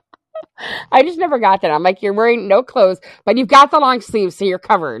 I just never got that. I'm like, you're wearing no clothes, but you've got the long sleeves, so you're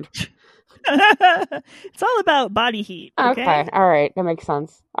covered. It's all about body heat. Okay. All right. That makes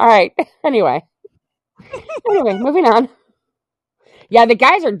sense. All right. Anyway, moving on. Yeah, the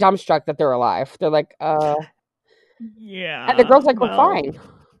guys are dumbstruck that they're alive. They're like, yeah. And the girl's like, we're fine.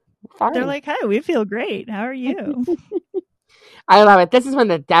 They're like, hey, we feel great. How are you? I love it. This is when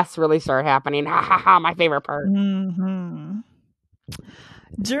the deaths really start happening. Ha ha ha, my favorite part. Mm-hmm.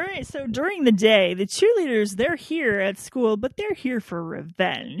 During the day, the cheerleaders, they're here at school, but they're here for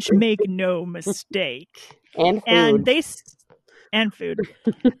revenge. Make no mistake. And food.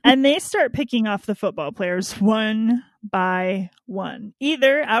 And they start picking off the football players one by one,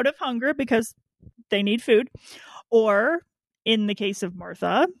 either out of hunger because they need food, or in the case of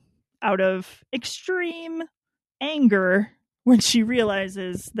Martha, out of extreme anger when she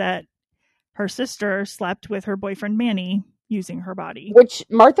realizes that her sister slept with her boyfriend Manny using her body. Which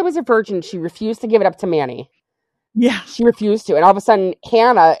Martha was a virgin. She refused to give it up to Manny. Yeah. She refused to. And all of a sudden,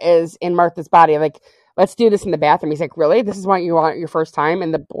 Hannah is in Martha's body. Like, let's do this in the bathroom. He's like, really? This is what you want your first time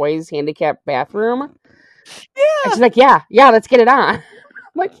in the boys' handicapped bathroom? Yeah. And she's like, yeah, let's get it on. I'm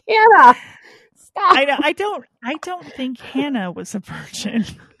like, Hannah, stop. I don't think Hannah was a virgin.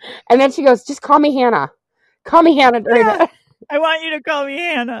 And then she goes, just call me Hannah. Call me Hannah during that. I want you to call me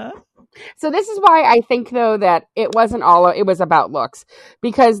Hannah. So this is why I think, though, that it was about looks.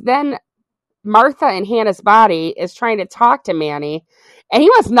 Because then Martha in Hannah's body is trying to talk to Manny, and he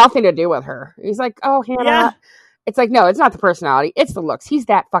wants nothing to do with her. He's like, oh, Hannah. Yeah. It's like, no, it's not the personality. It's the looks. He's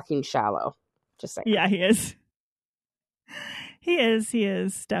that fucking shallow. Just saying. Yeah, he is. He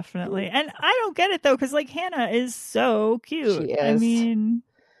is, definitely. And I don't get it, though, because, like, Hannah is so cute. She is. I mean,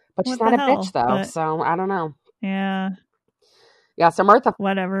 but she's not a bitch, though, so I don't know. Yeah. Yeah, so Martha.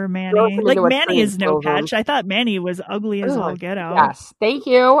 Whatever, Manny. Like, Manny is no catch. I thought Manny was ugly as all get out. Yes, thank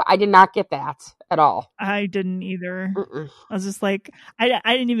you. I did not get that at all. I didn't either. Mm-mm. I was just like, I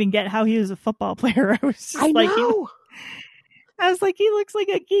didn't even get how he was a football player. I was just I was like, he looks like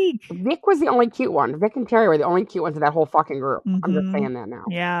a geek. Vic was the only cute one. Vic and Terry were the only cute ones in that whole fucking group. Mm-hmm. I'm just saying that now.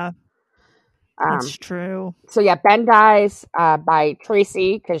 Yeah. It's true. So yeah, Ben dies by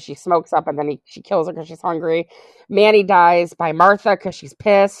Tracy because she smokes up, and then she kills her because she's hungry. Manny dies by Martha because she's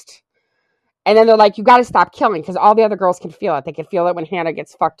pissed. And then they're like, you got to stop killing, because all the other girls can feel it. They can feel it when Hannah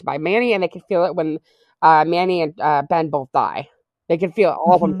gets fucked by Manny, and they can feel it when Manny and Ben both die. They can feel it.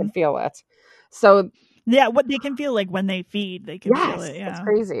 All of them can feel it. So yeah, what they can feel like when they feed, they can feel it. Yeah, it's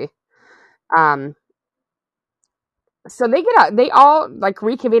crazy. So they get out. They all like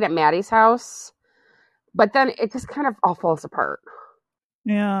reconvene at Maddie's house, but then it just kind of all falls apart.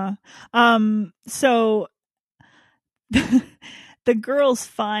 Yeah. So the girls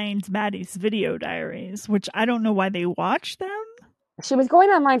find Maddie's video diaries, which I don't know why they watched them. She was going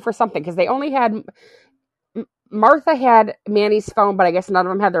online for something because they only had Martha had Manny's phone, but I guess none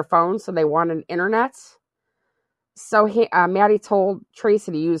of them had their phones, so they wanted internet. So Maddie told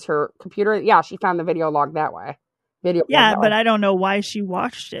Tracy to use her computer. Yeah, she found the video log that way. But I don't know why she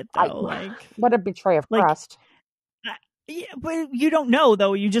watched it though. What a betray of trust. Yeah, but you don't know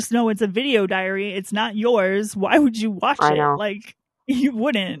though. You just know it's a video diary. It's not yours. Why would you watch it? Like, you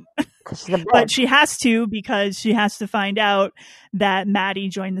wouldn't. But she has to, because she has to find out that Maddie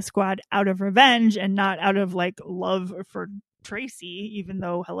joined the squad out of revenge and not out of like love for Tracy, even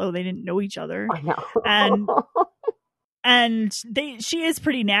though they didn't know each other. I know. And she is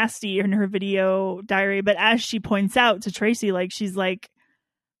pretty nasty in her video diary, but as she points out to Tracy, like, she's like,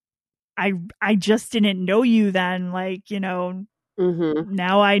 I just didn't know you then, like, you know,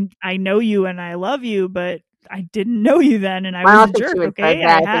 now I know you and I love you, but I didn't know you then, and I was a jerk. Okay,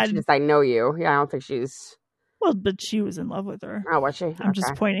 I think I know you. Yeah, I don't think she's. Well, but she was in love with her. Oh, was she? I'm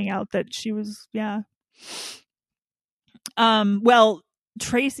just pointing out that she was. Yeah. Well,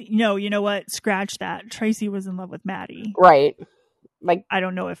 Tracy. No, you know what? Scratch that. Tracy was in love with Maddie. Right. Like, I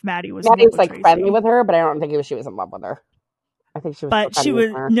don't know if Maddie was. Maddie was like Tracy. Friendly with her, but I don't think she was in love with her. I think she was. But she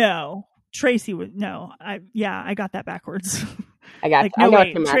was no. Tracy was no. I got that backwards. I got like, no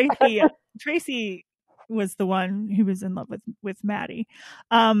wait. Tracy was the one who was in love with Maddie.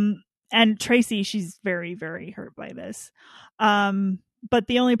 And Tracy, she's very, very hurt by this. But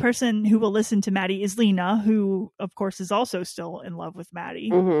the only person who will listen to Maddie is Lena, who of course is also still in love with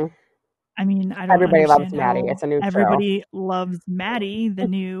Maddie. I mean, I don't. Everybody loves Maddie. It's a new show. Everybody loves Maddie, the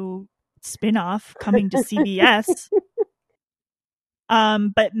new spinoff coming to CBS.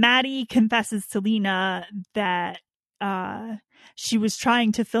 But Maddie confesses to Lena that she was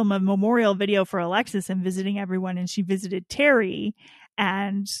trying to film a memorial video for Alexis and visiting everyone, and she visited Terry,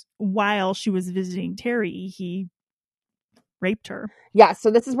 and while she was visiting Terry, he raped her. Yeah,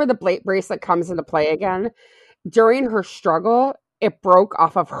 so this is where the bracelet comes into play again. During her struggle, it broke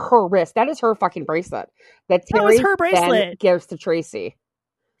off of her wrist. That is her fucking bracelet. That Terry her bracelet then gives to Tracy.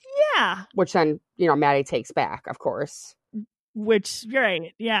 Yeah. Which then, Maddie takes back, of course. Which,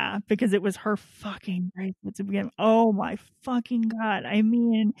 right, yeah, because it was her fucking bracelet to begin. Oh my fucking God. I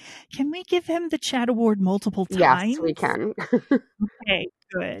mean, can we give him the Chat Award multiple times? Yes, we can. Okay,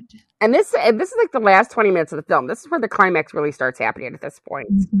 good. And this is like the last 20 minutes of the film. This is where the climax really starts happening at this point.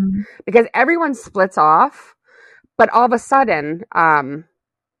 Because everyone splits off, but all of a sudden, Hannah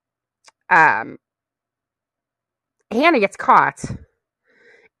gets caught,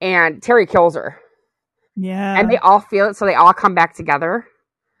 and Terry kills her. Yeah. And they all feel it, so they all come back together.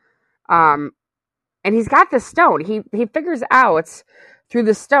 And he's got this stone. He figures out through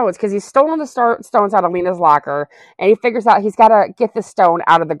the stones, because he's stolen the stones out of Lena's locker, and he figures out he's got to get the stone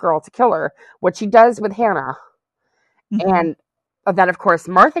out of the girl to kill her, which he does with Hannah. And then, of course,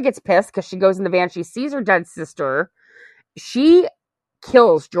 Martha gets pissed because she goes in the van. She sees her dead sister. She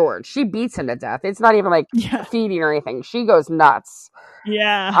kills George. She beats him to death. It's not even like feeding or anything. She goes nuts.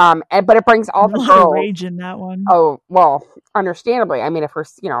 Yeah. But it brings all the girls. Rage in that one. Oh, well, understandably. I mean, if her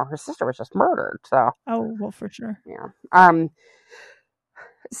sister was just murdered, so. Oh, well, for sure. Yeah.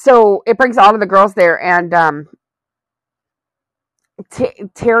 So it brings all of the girls there, and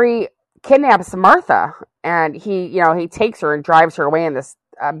Terry kidnaps Martha, and he takes her and drives her away in this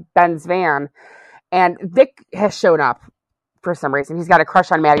Ben's van, and Vic has shown up for some reason. He's got a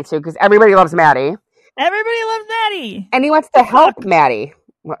crush on Maddie too, because everybody loves Maddie. Everybody loves Maddie. And he wants to help Maddie.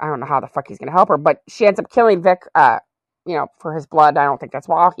 Well, I don't know how the fuck he's going to help her, but she ends up killing Vic, for his blood. I don't think that's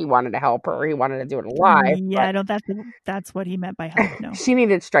why he wanted to help her. He wanted to do it alive. Yeah, I don't that's what he meant by help, no. She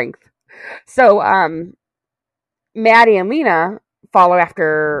needed strength. So, Maddie and Lena follow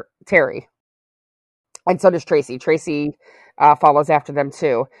after Terry. And so does Tracy. Tracy follows after them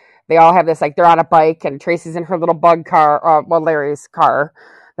too. They all have this, like, they're on a bike, and Tracy's in her little bug car, Larry's car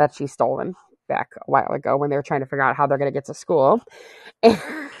that she stolen back a while ago when they were trying to figure out how they're going to get to school.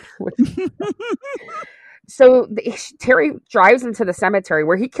 So Terry drives into the cemetery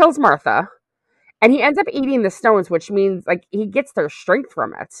where he kills Martha, And he ends up eating the stones, which means like he gets their strength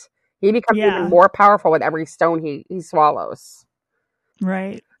from it. He becomes even Yeah. more powerful with every stone he swallows.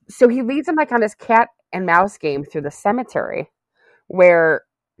 Right. So he leads him like on this cat and mouse game through the cemetery where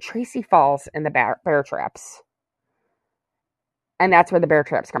Tracy falls in the bear traps. And that's where the bear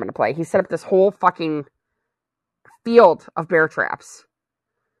traps come into play. He set up this whole fucking field of bear traps.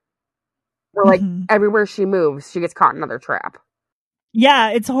 Where like everywhere she moves, she gets caught in another trap. Yeah,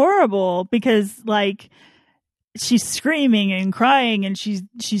 it's horrible because like she's screaming and crying and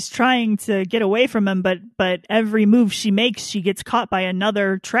she's trying to get away from him, but every move she makes, she gets caught by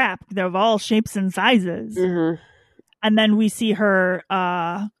another trap. They're of all shapes and sizes. Mm-hmm. And then we see her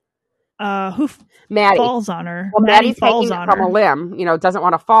Maddie falls on her. Well, Maddie Maddie's falls hanging on from her. a limb, doesn't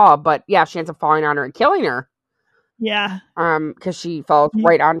want to fall, but yeah, she ends up falling on her and killing her. Yeah. Because she falls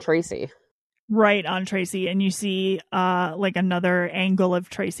right on Tracy. Right on Tracy, and you see like another angle of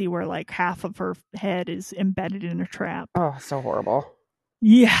Tracy where like half of her head is embedded in a trap. Oh, so horrible.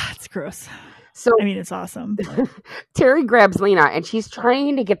 Yeah, it's gross. So I mean, it's awesome. Terry grabs Lena and she's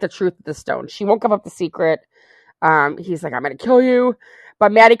trying to get the truth of the stone. She won't give up the secret. He's like, I'm gonna kill you.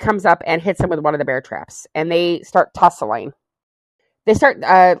 But Maddie comes up and hits him with one of the bear traps, and they start tussling.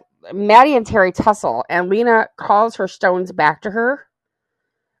 Maddie and Terry tussle, and Lena calls her stones back to her,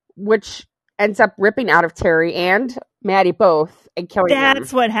 which ends up ripping out of Terry and Maddie both and killing them.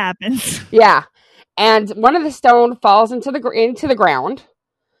 That's what happens. Yeah. And one of the stone falls into the ground.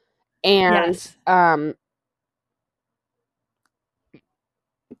 And yes.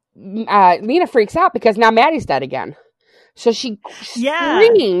 Lena freaks out because now Maddie's dead again. So she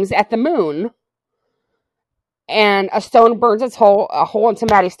screams at the moon, and a stone burns a hole into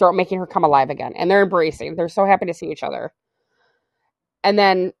Maddie's throat, making her come alive again. And they're embracing. They're so happy to see each other. And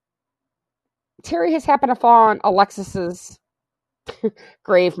then Terry has happened to fall on Alexis's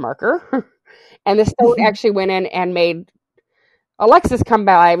grave marker. And the stone actually went in and made Alexis come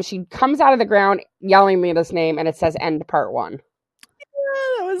alive. She comes out of the ground yelling Lena's name, and it says end part 1. Yeah,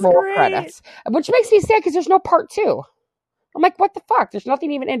 that was Roll great. credits. Which makes me sad because there's no part 2. I'm like, what the fuck? There's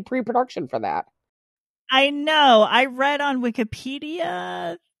nothing even in pre-production for that. I know. I read on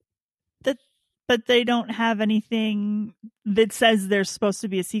Wikipedia but they don't have anything that says there's supposed to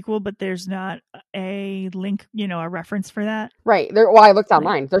be a sequel, but there's not a link, a reference for that. Right. I looked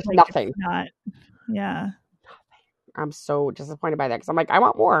online. There's nothing. Not. Yeah. I'm so disappointed by that because I'm like, I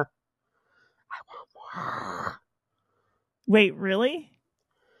want more. Wait, really?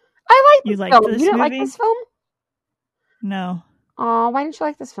 I like this like film. This you didn't movie? like this film? No. Oh, why didn't you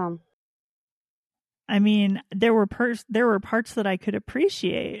like this film? I mean, there were parts that I could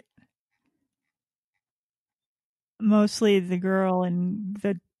appreciate. Mostly the girl and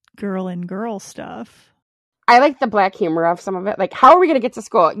girl stuff. I like the black humor of some of it. Like, how are we going to get to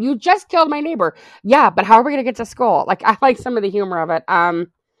school? You just killed my neighbor. Yeah, but how are we going to get to school? Like, I like some of the humor of it. I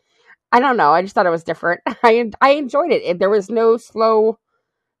don't know. I just thought it was different. I enjoyed it. There was no slow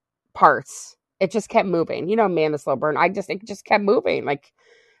parts. It just kept moving. Man, the slow burn. It just kept moving. Like,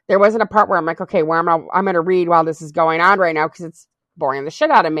 there wasn't a part where I'm like, okay, well, I'm going to read while this is going on right now because it's boring the shit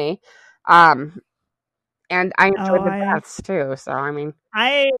out of me. And I enjoyed the deaths too. So I mean,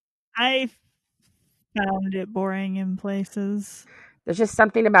 I found it boring in places. There's just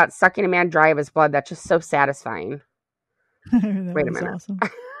something about sucking a man dry of his blood that's just so satisfying. Wait a minute. Awesome.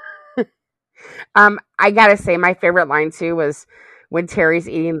 I gotta say, my favorite line too was when Terry's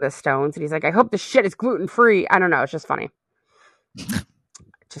eating the stones and he's like, "I hope the shit is gluten free." I don't know. It's just funny.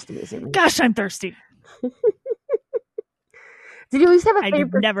 Just amazing. Gosh, I'm thirsty. Did you at least have a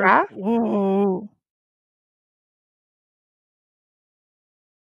favorite death? Whoa.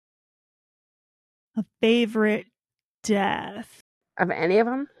 A favorite death of any of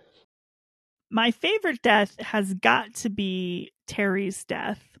them? My favorite death has got to be Terry's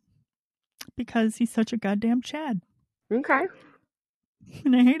death because he's such a goddamn Chad. Okay.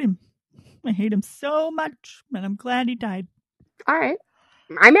 And I hate him. I hate him so much, and I'm glad he died. All right.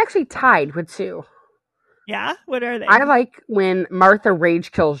 I'm actually tied with 2. Yeah? What are they? I like when Martha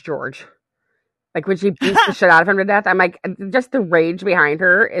rage kills George. Like when she beats the shit out of him to death. I'm like, just the rage behind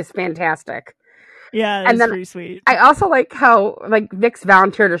her is fantastic. Yeah, that's pretty sweet. I also like how Vic's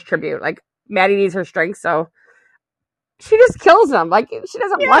volunteered as tribute. Like Maddie needs her strength, so she just kills him. Like she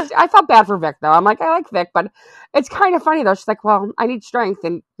doesn't want. I felt bad for Vic though. I'm like, I like Vic, but it's kind of funny though. She's like, well, I need strength,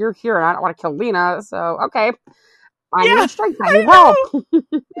 and you're here, and I don't want to kill Lena, so okay, I need strength. I need help.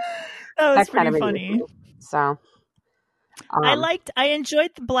 That was pretty funny. So. I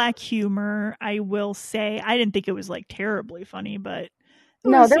enjoyed the black humor. I will say, I didn't think it was like terribly funny, but it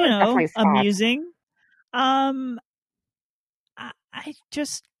was, there was definitely amusing. I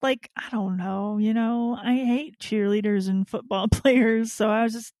just like, I don't know, I hate cheerleaders and football players, so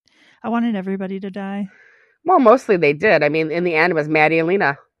I wanted everybody to die. Well, mostly they did. I mean, in the end, it was Maddie and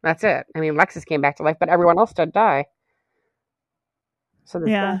Lena. That's it. I mean, Lexus came back to life, but everyone else did die. So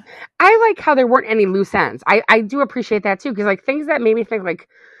Yeah. I like how there weren't any loose ends. I do appreciate that too, because like things that made me think like,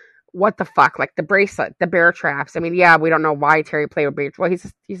 what the fuck, like the bracelet, the bear traps. I mean, yeah, we don't know why Terry played with bear. Well,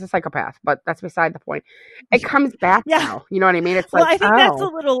 he's a psychopath, but that's beside the point. It comes back now. You know what I mean? It's well, like, I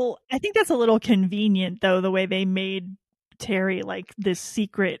think that's a little convenient though, the way they made Terry like this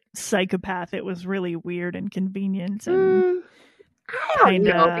secret psychopath. It was really weird and convenient and I don't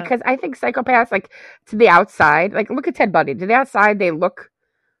know, because I think psychopaths, like, to the outside, like, look at Ted Bundy. To the outside, they look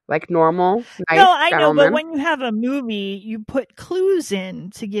like normal, nice No, I know, but gentlemen. when you have a movie, you put clues in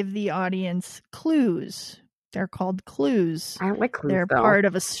to give the audience clues. They're called clues. I don't like clues, They're though. part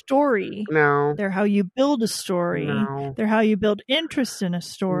of a story. No. They're how you build a story. No. They're how you build interest in a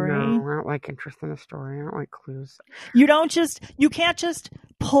story. No, I don't like interest in a story. I don't like clues. You can't just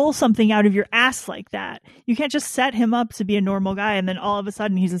pull something out of your ass like that. You can't just set him up to be a normal guy and then all of a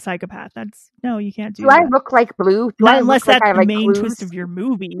sudden he's a psychopath. No, you can't do that. Do I look like Blue? Not unless that's the main twist of your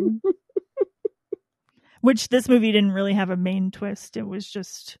movie. Which this movie didn't really have a main twist. It was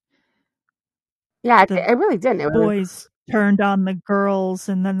just... Yeah, it really didn't. The boys turned on the girls,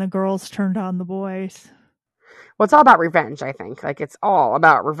 and then the girls turned on the boys. Well, it's all about revenge, I think. Like, it's all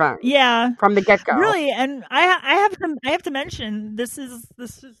about revenge. Yeah, from the get-go. Really, and I have to mention this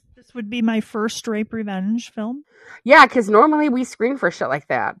would be my first rape revenge film. Yeah, because normally we screen for shit like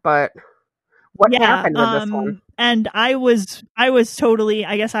that, but what happened with this one? And I was totally.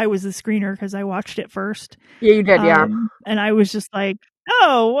 I guess I was the screener because I watched it first. Yeah, you did. Yeah, and I was just like,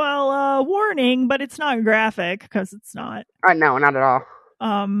 oh, well, warning, but it's not graphic because it's not. No, not at all.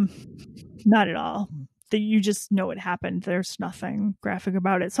 Not at all. You just know it happened. There's nothing graphic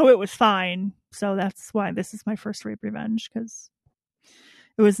about it. So it was fine. So that's why this is my first rape revenge, because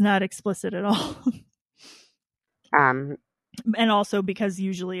it was not explicit at all. And also because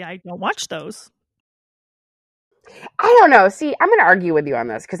usually I don't watch those. I don't know. See, I'm going to argue with you on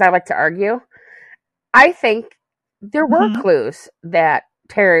this because I like to argue. I think there were clues that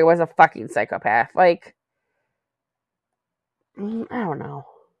Terry was a fucking psychopath. Like, I don't know.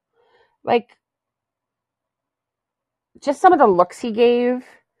 Like, just some of the looks he gave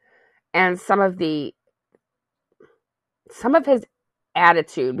and some of his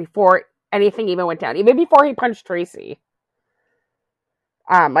attitude before anything even went down, even before he punched Tracy.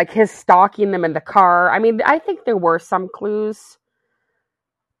 Like his stalking them in the car. I mean, I think there were some clues.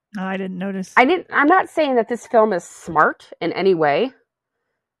 I didn't notice. I'm not saying that this film is smart in any way.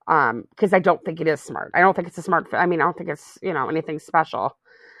 Because I don't think it is smart. I don't think it's a smart. I mean, I don't think it's, anything special.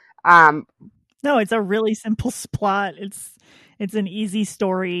 No, it's a really simple plot. It's an easy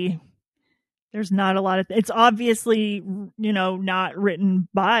story. There's not a lot of. It's obviously, not written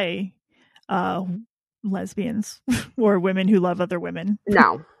by lesbians or women who love other women.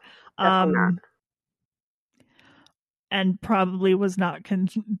 No, definitely not. And probably was not.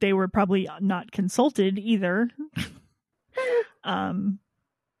 They were probably not consulted either.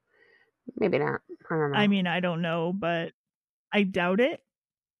 Maybe not. I don't know. I mean, I don't know, but I doubt it.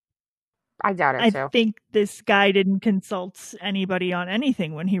 I doubt it too. I think this guy didn't consult anybody on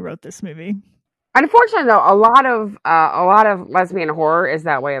anything when he wrote this movie. Unfortunately, though, a lot of lesbian horror is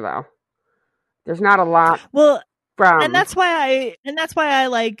that way, though. There's not a lot. Well, and that's why I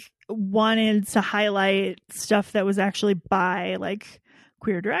like wanted to highlight stuff that was actually by like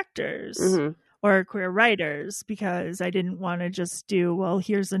queer directors or queer writers, because I didn't want to just do, well,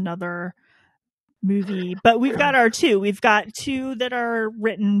 here's another movie. But we've got our two. We've got two that are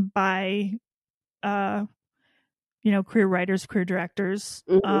written by queer writers, queer directors.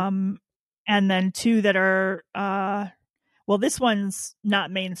 And then two that are well, this one's not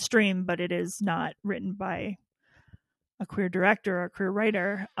mainstream, but it is not written by a queer director or a queer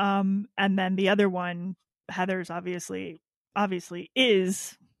writer. And then the other one, Heathers, obviously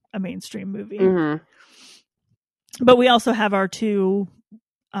is a mainstream movie. But we also have our two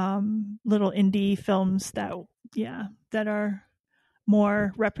little indie films that are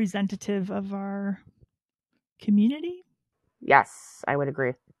more representative of our community. Yes, I would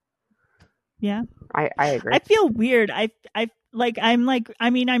agree. Yeah, I agree. I feel weird. I'm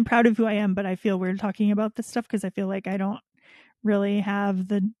proud of who I am, but I feel weird talking about this stuff because I feel like I don't really have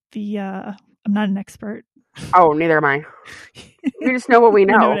the I'm not an expert. Oh, neither am I. We just know what we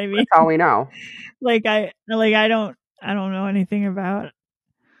know. You know what I mean? That's all we know. I don't know anything about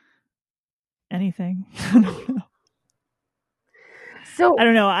anything. So I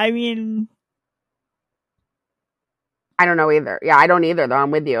don't know. I mean, I don't know either. Yeah, I don't either, though.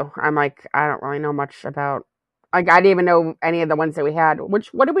 I'm with you. I'm like, I don't really know much about. Like, I didn't even know any of the ones that we had.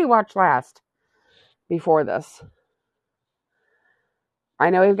 What did we watch last before this?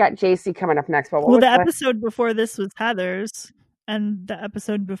 I know we've got JC coming up next, but what Well, was the episode before this was Heather's, and the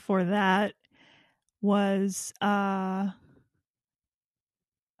episode before that was what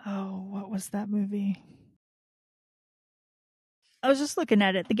was that movie? I was just looking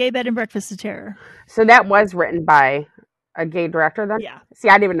at it. The Gay Bed and Breakfast of Terror. So that was written by a gay director then? Yeah. See,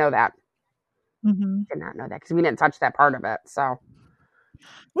 I didn't even know that. Mm-hmm. Did not know that because we didn't touch that part of it. So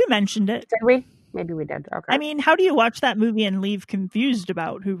we mentioned it. Did we? Maybe we did. Okay. I mean, how do you watch that movie and leave confused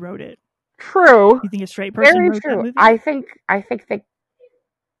about who wrote it? True. You think a straight person Very wrote true. that movie? I think they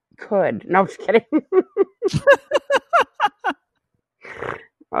could. No, I'm just kidding.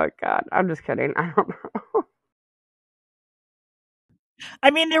 Oh God, I'm just kidding. I don't know.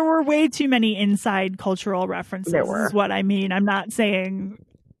 I mean, there were way too many inside cultural references. There were. Is what I mean. I'm not saying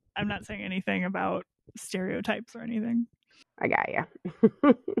anything about stereotypes or anything. I got you.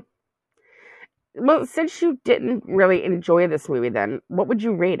 Well, since you didn't really enjoy this movie, then what would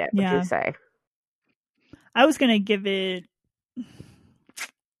you rate it? Would you say? I was gonna give it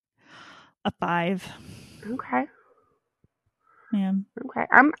a 5. Okay. Yeah. Okay.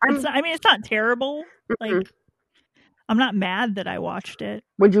 It's not terrible. Mm-hmm. Like, I'm not mad that I watched it.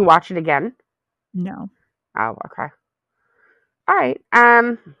 Would you watch it again? No. Oh, okay. All right.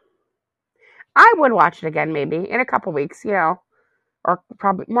 I would watch it again maybe in a couple weeks, or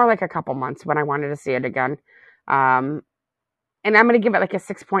probably more like a couple months when I wanted to see it again. And I'm going to give it like a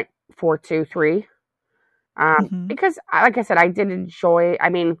 6.423. Because, like I said, I did enjoy. I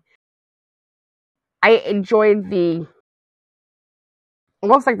mean, I enjoyed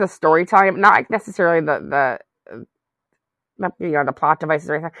almost like the storytelling, not necessarily the plot devices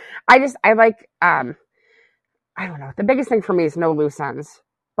or anything. I like, I don't know. The biggest thing for me is no loose ends.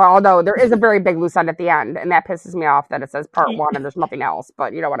 But although there is a very big loose end at the end, and that pisses me off that it says part 1 and there's nothing else.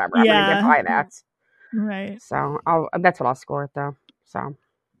 But whatever. I'm gonna get by that. Right. So that's what I'll score it though. So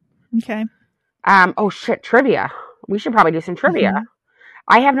okay. Oh shit, trivia. We should probably do some trivia. Mm-hmm.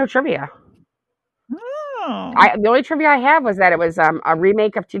 I have no trivia. Oh. The only trivia I have was that it was a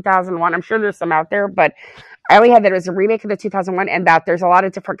remake of 2001. I'm sure there's some out there, but I only had that it was a remake of the 2001, and that there's a lot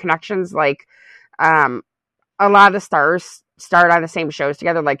of different connections. Like, a lot of the stars started on the same shows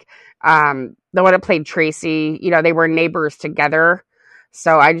together. Like, the one that played Tracy, they were neighbors together.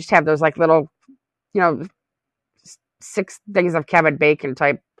 So I just have those like little, 6 things of Kevin Bacon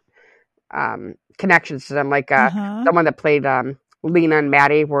type connections to them. Like, the one that played Lena and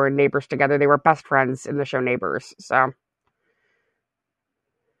Maddie were neighbors together. They were best friends in the show Neighbors. So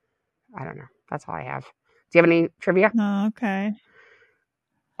I don't know. That's all I have. Do you have any trivia? Oh, okay.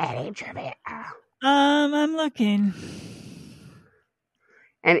 Any trivia? I'm looking.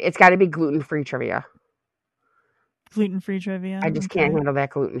 And it's got to be gluten-free trivia. Gluten-free trivia. I just can't handle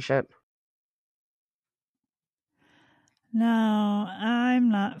that gluten shit. No, I'm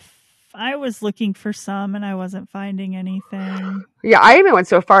not. I was looking for some and I wasn't finding anything. Yeah, I even went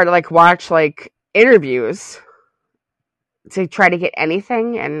so far to like watch like interviews to try to get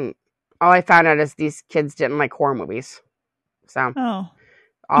anything, and all I found out is these kids didn't like horror movies. So,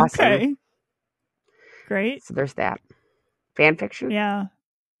 awesome. Okay. Great. So there's that. Fan fiction? Yeah.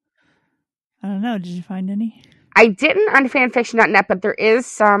 I don't know. Did you find any? I didn't on fanfiction.net, but there is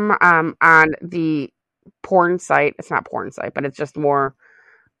some on the porn site. It's not porn site, but it's just more,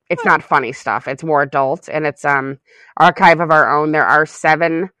 it's not funny stuff. It's more adult, and it's Archive of Our Own. There are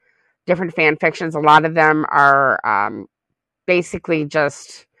 7 different fan fictions. A lot of them are basically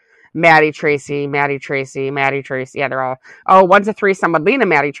just Maddie Tracy. Yeah, they're all, one's a threesome with Lena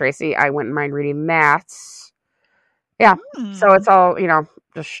Maddie Tracy. I wouldn't mind reading that. Yeah. So it's all,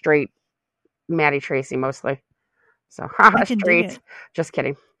 just straight Maddie Tracy mostly. So, straight. Just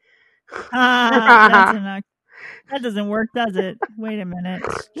kidding. That doesn't work, does it? Wait a minute.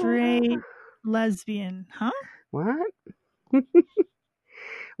 Straight lesbian, huh? What?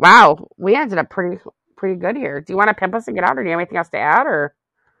 Wow, we ended up pretty good here. Do you want to pimp us and get out, or do you have anything else to add, or?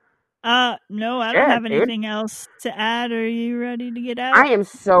 No, I don't have anything else to add. Are you ready to get out? I am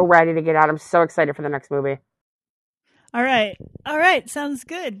so ready to get out. I'm so excited for the next movie. All right. Sounds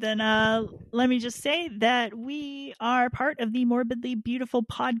good. Then let me just say that we are part of the Morbidly Beautiful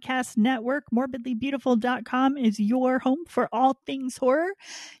podcast network. Morbidlybeautiful.com is your home for all things horror.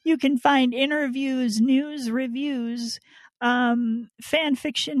 You can find interviews, news, reviews, fan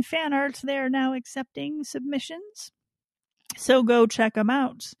fiction, fan art. They're now accepting submissions. So go check them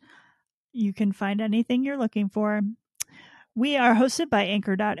out. You can find anything you're looking for. We are hosted by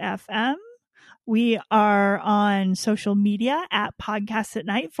Anchor.fm. We are on social media at Podcast at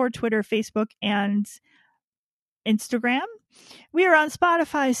Night for Twitter, Facebook, and Instagram. We are on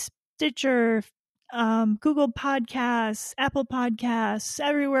Spotify, Stitcher, Google Podcasts, Apple Podcasts,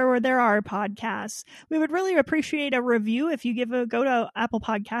 everywhere where there are podcasts. We would really appreciate a review if you go to Apple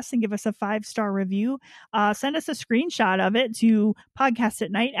Podcasts and give us a 5-star review. Send us a screenshot of it to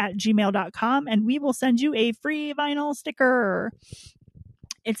podcastatnight@gmail.com and we will send you a free vinyl sticker.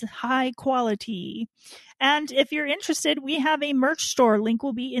 It's high quality. And if you're interested, we have a merch store. Link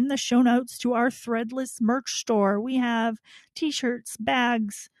will be in the show notes to our Threadless merch store. We have t-shirts,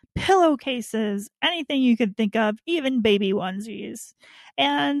 bags, pillowcases, anything you could think of, even baby onesies.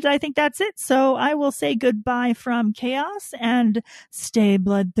 And I think that's it. So I will say goodbye from Chaos and stay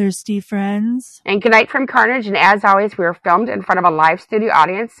bloodthirsty, friends. And good night from Carnage. And as always, we were filmed in front of a live studio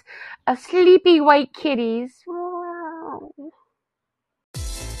audience of sleepy white kitties. Wow.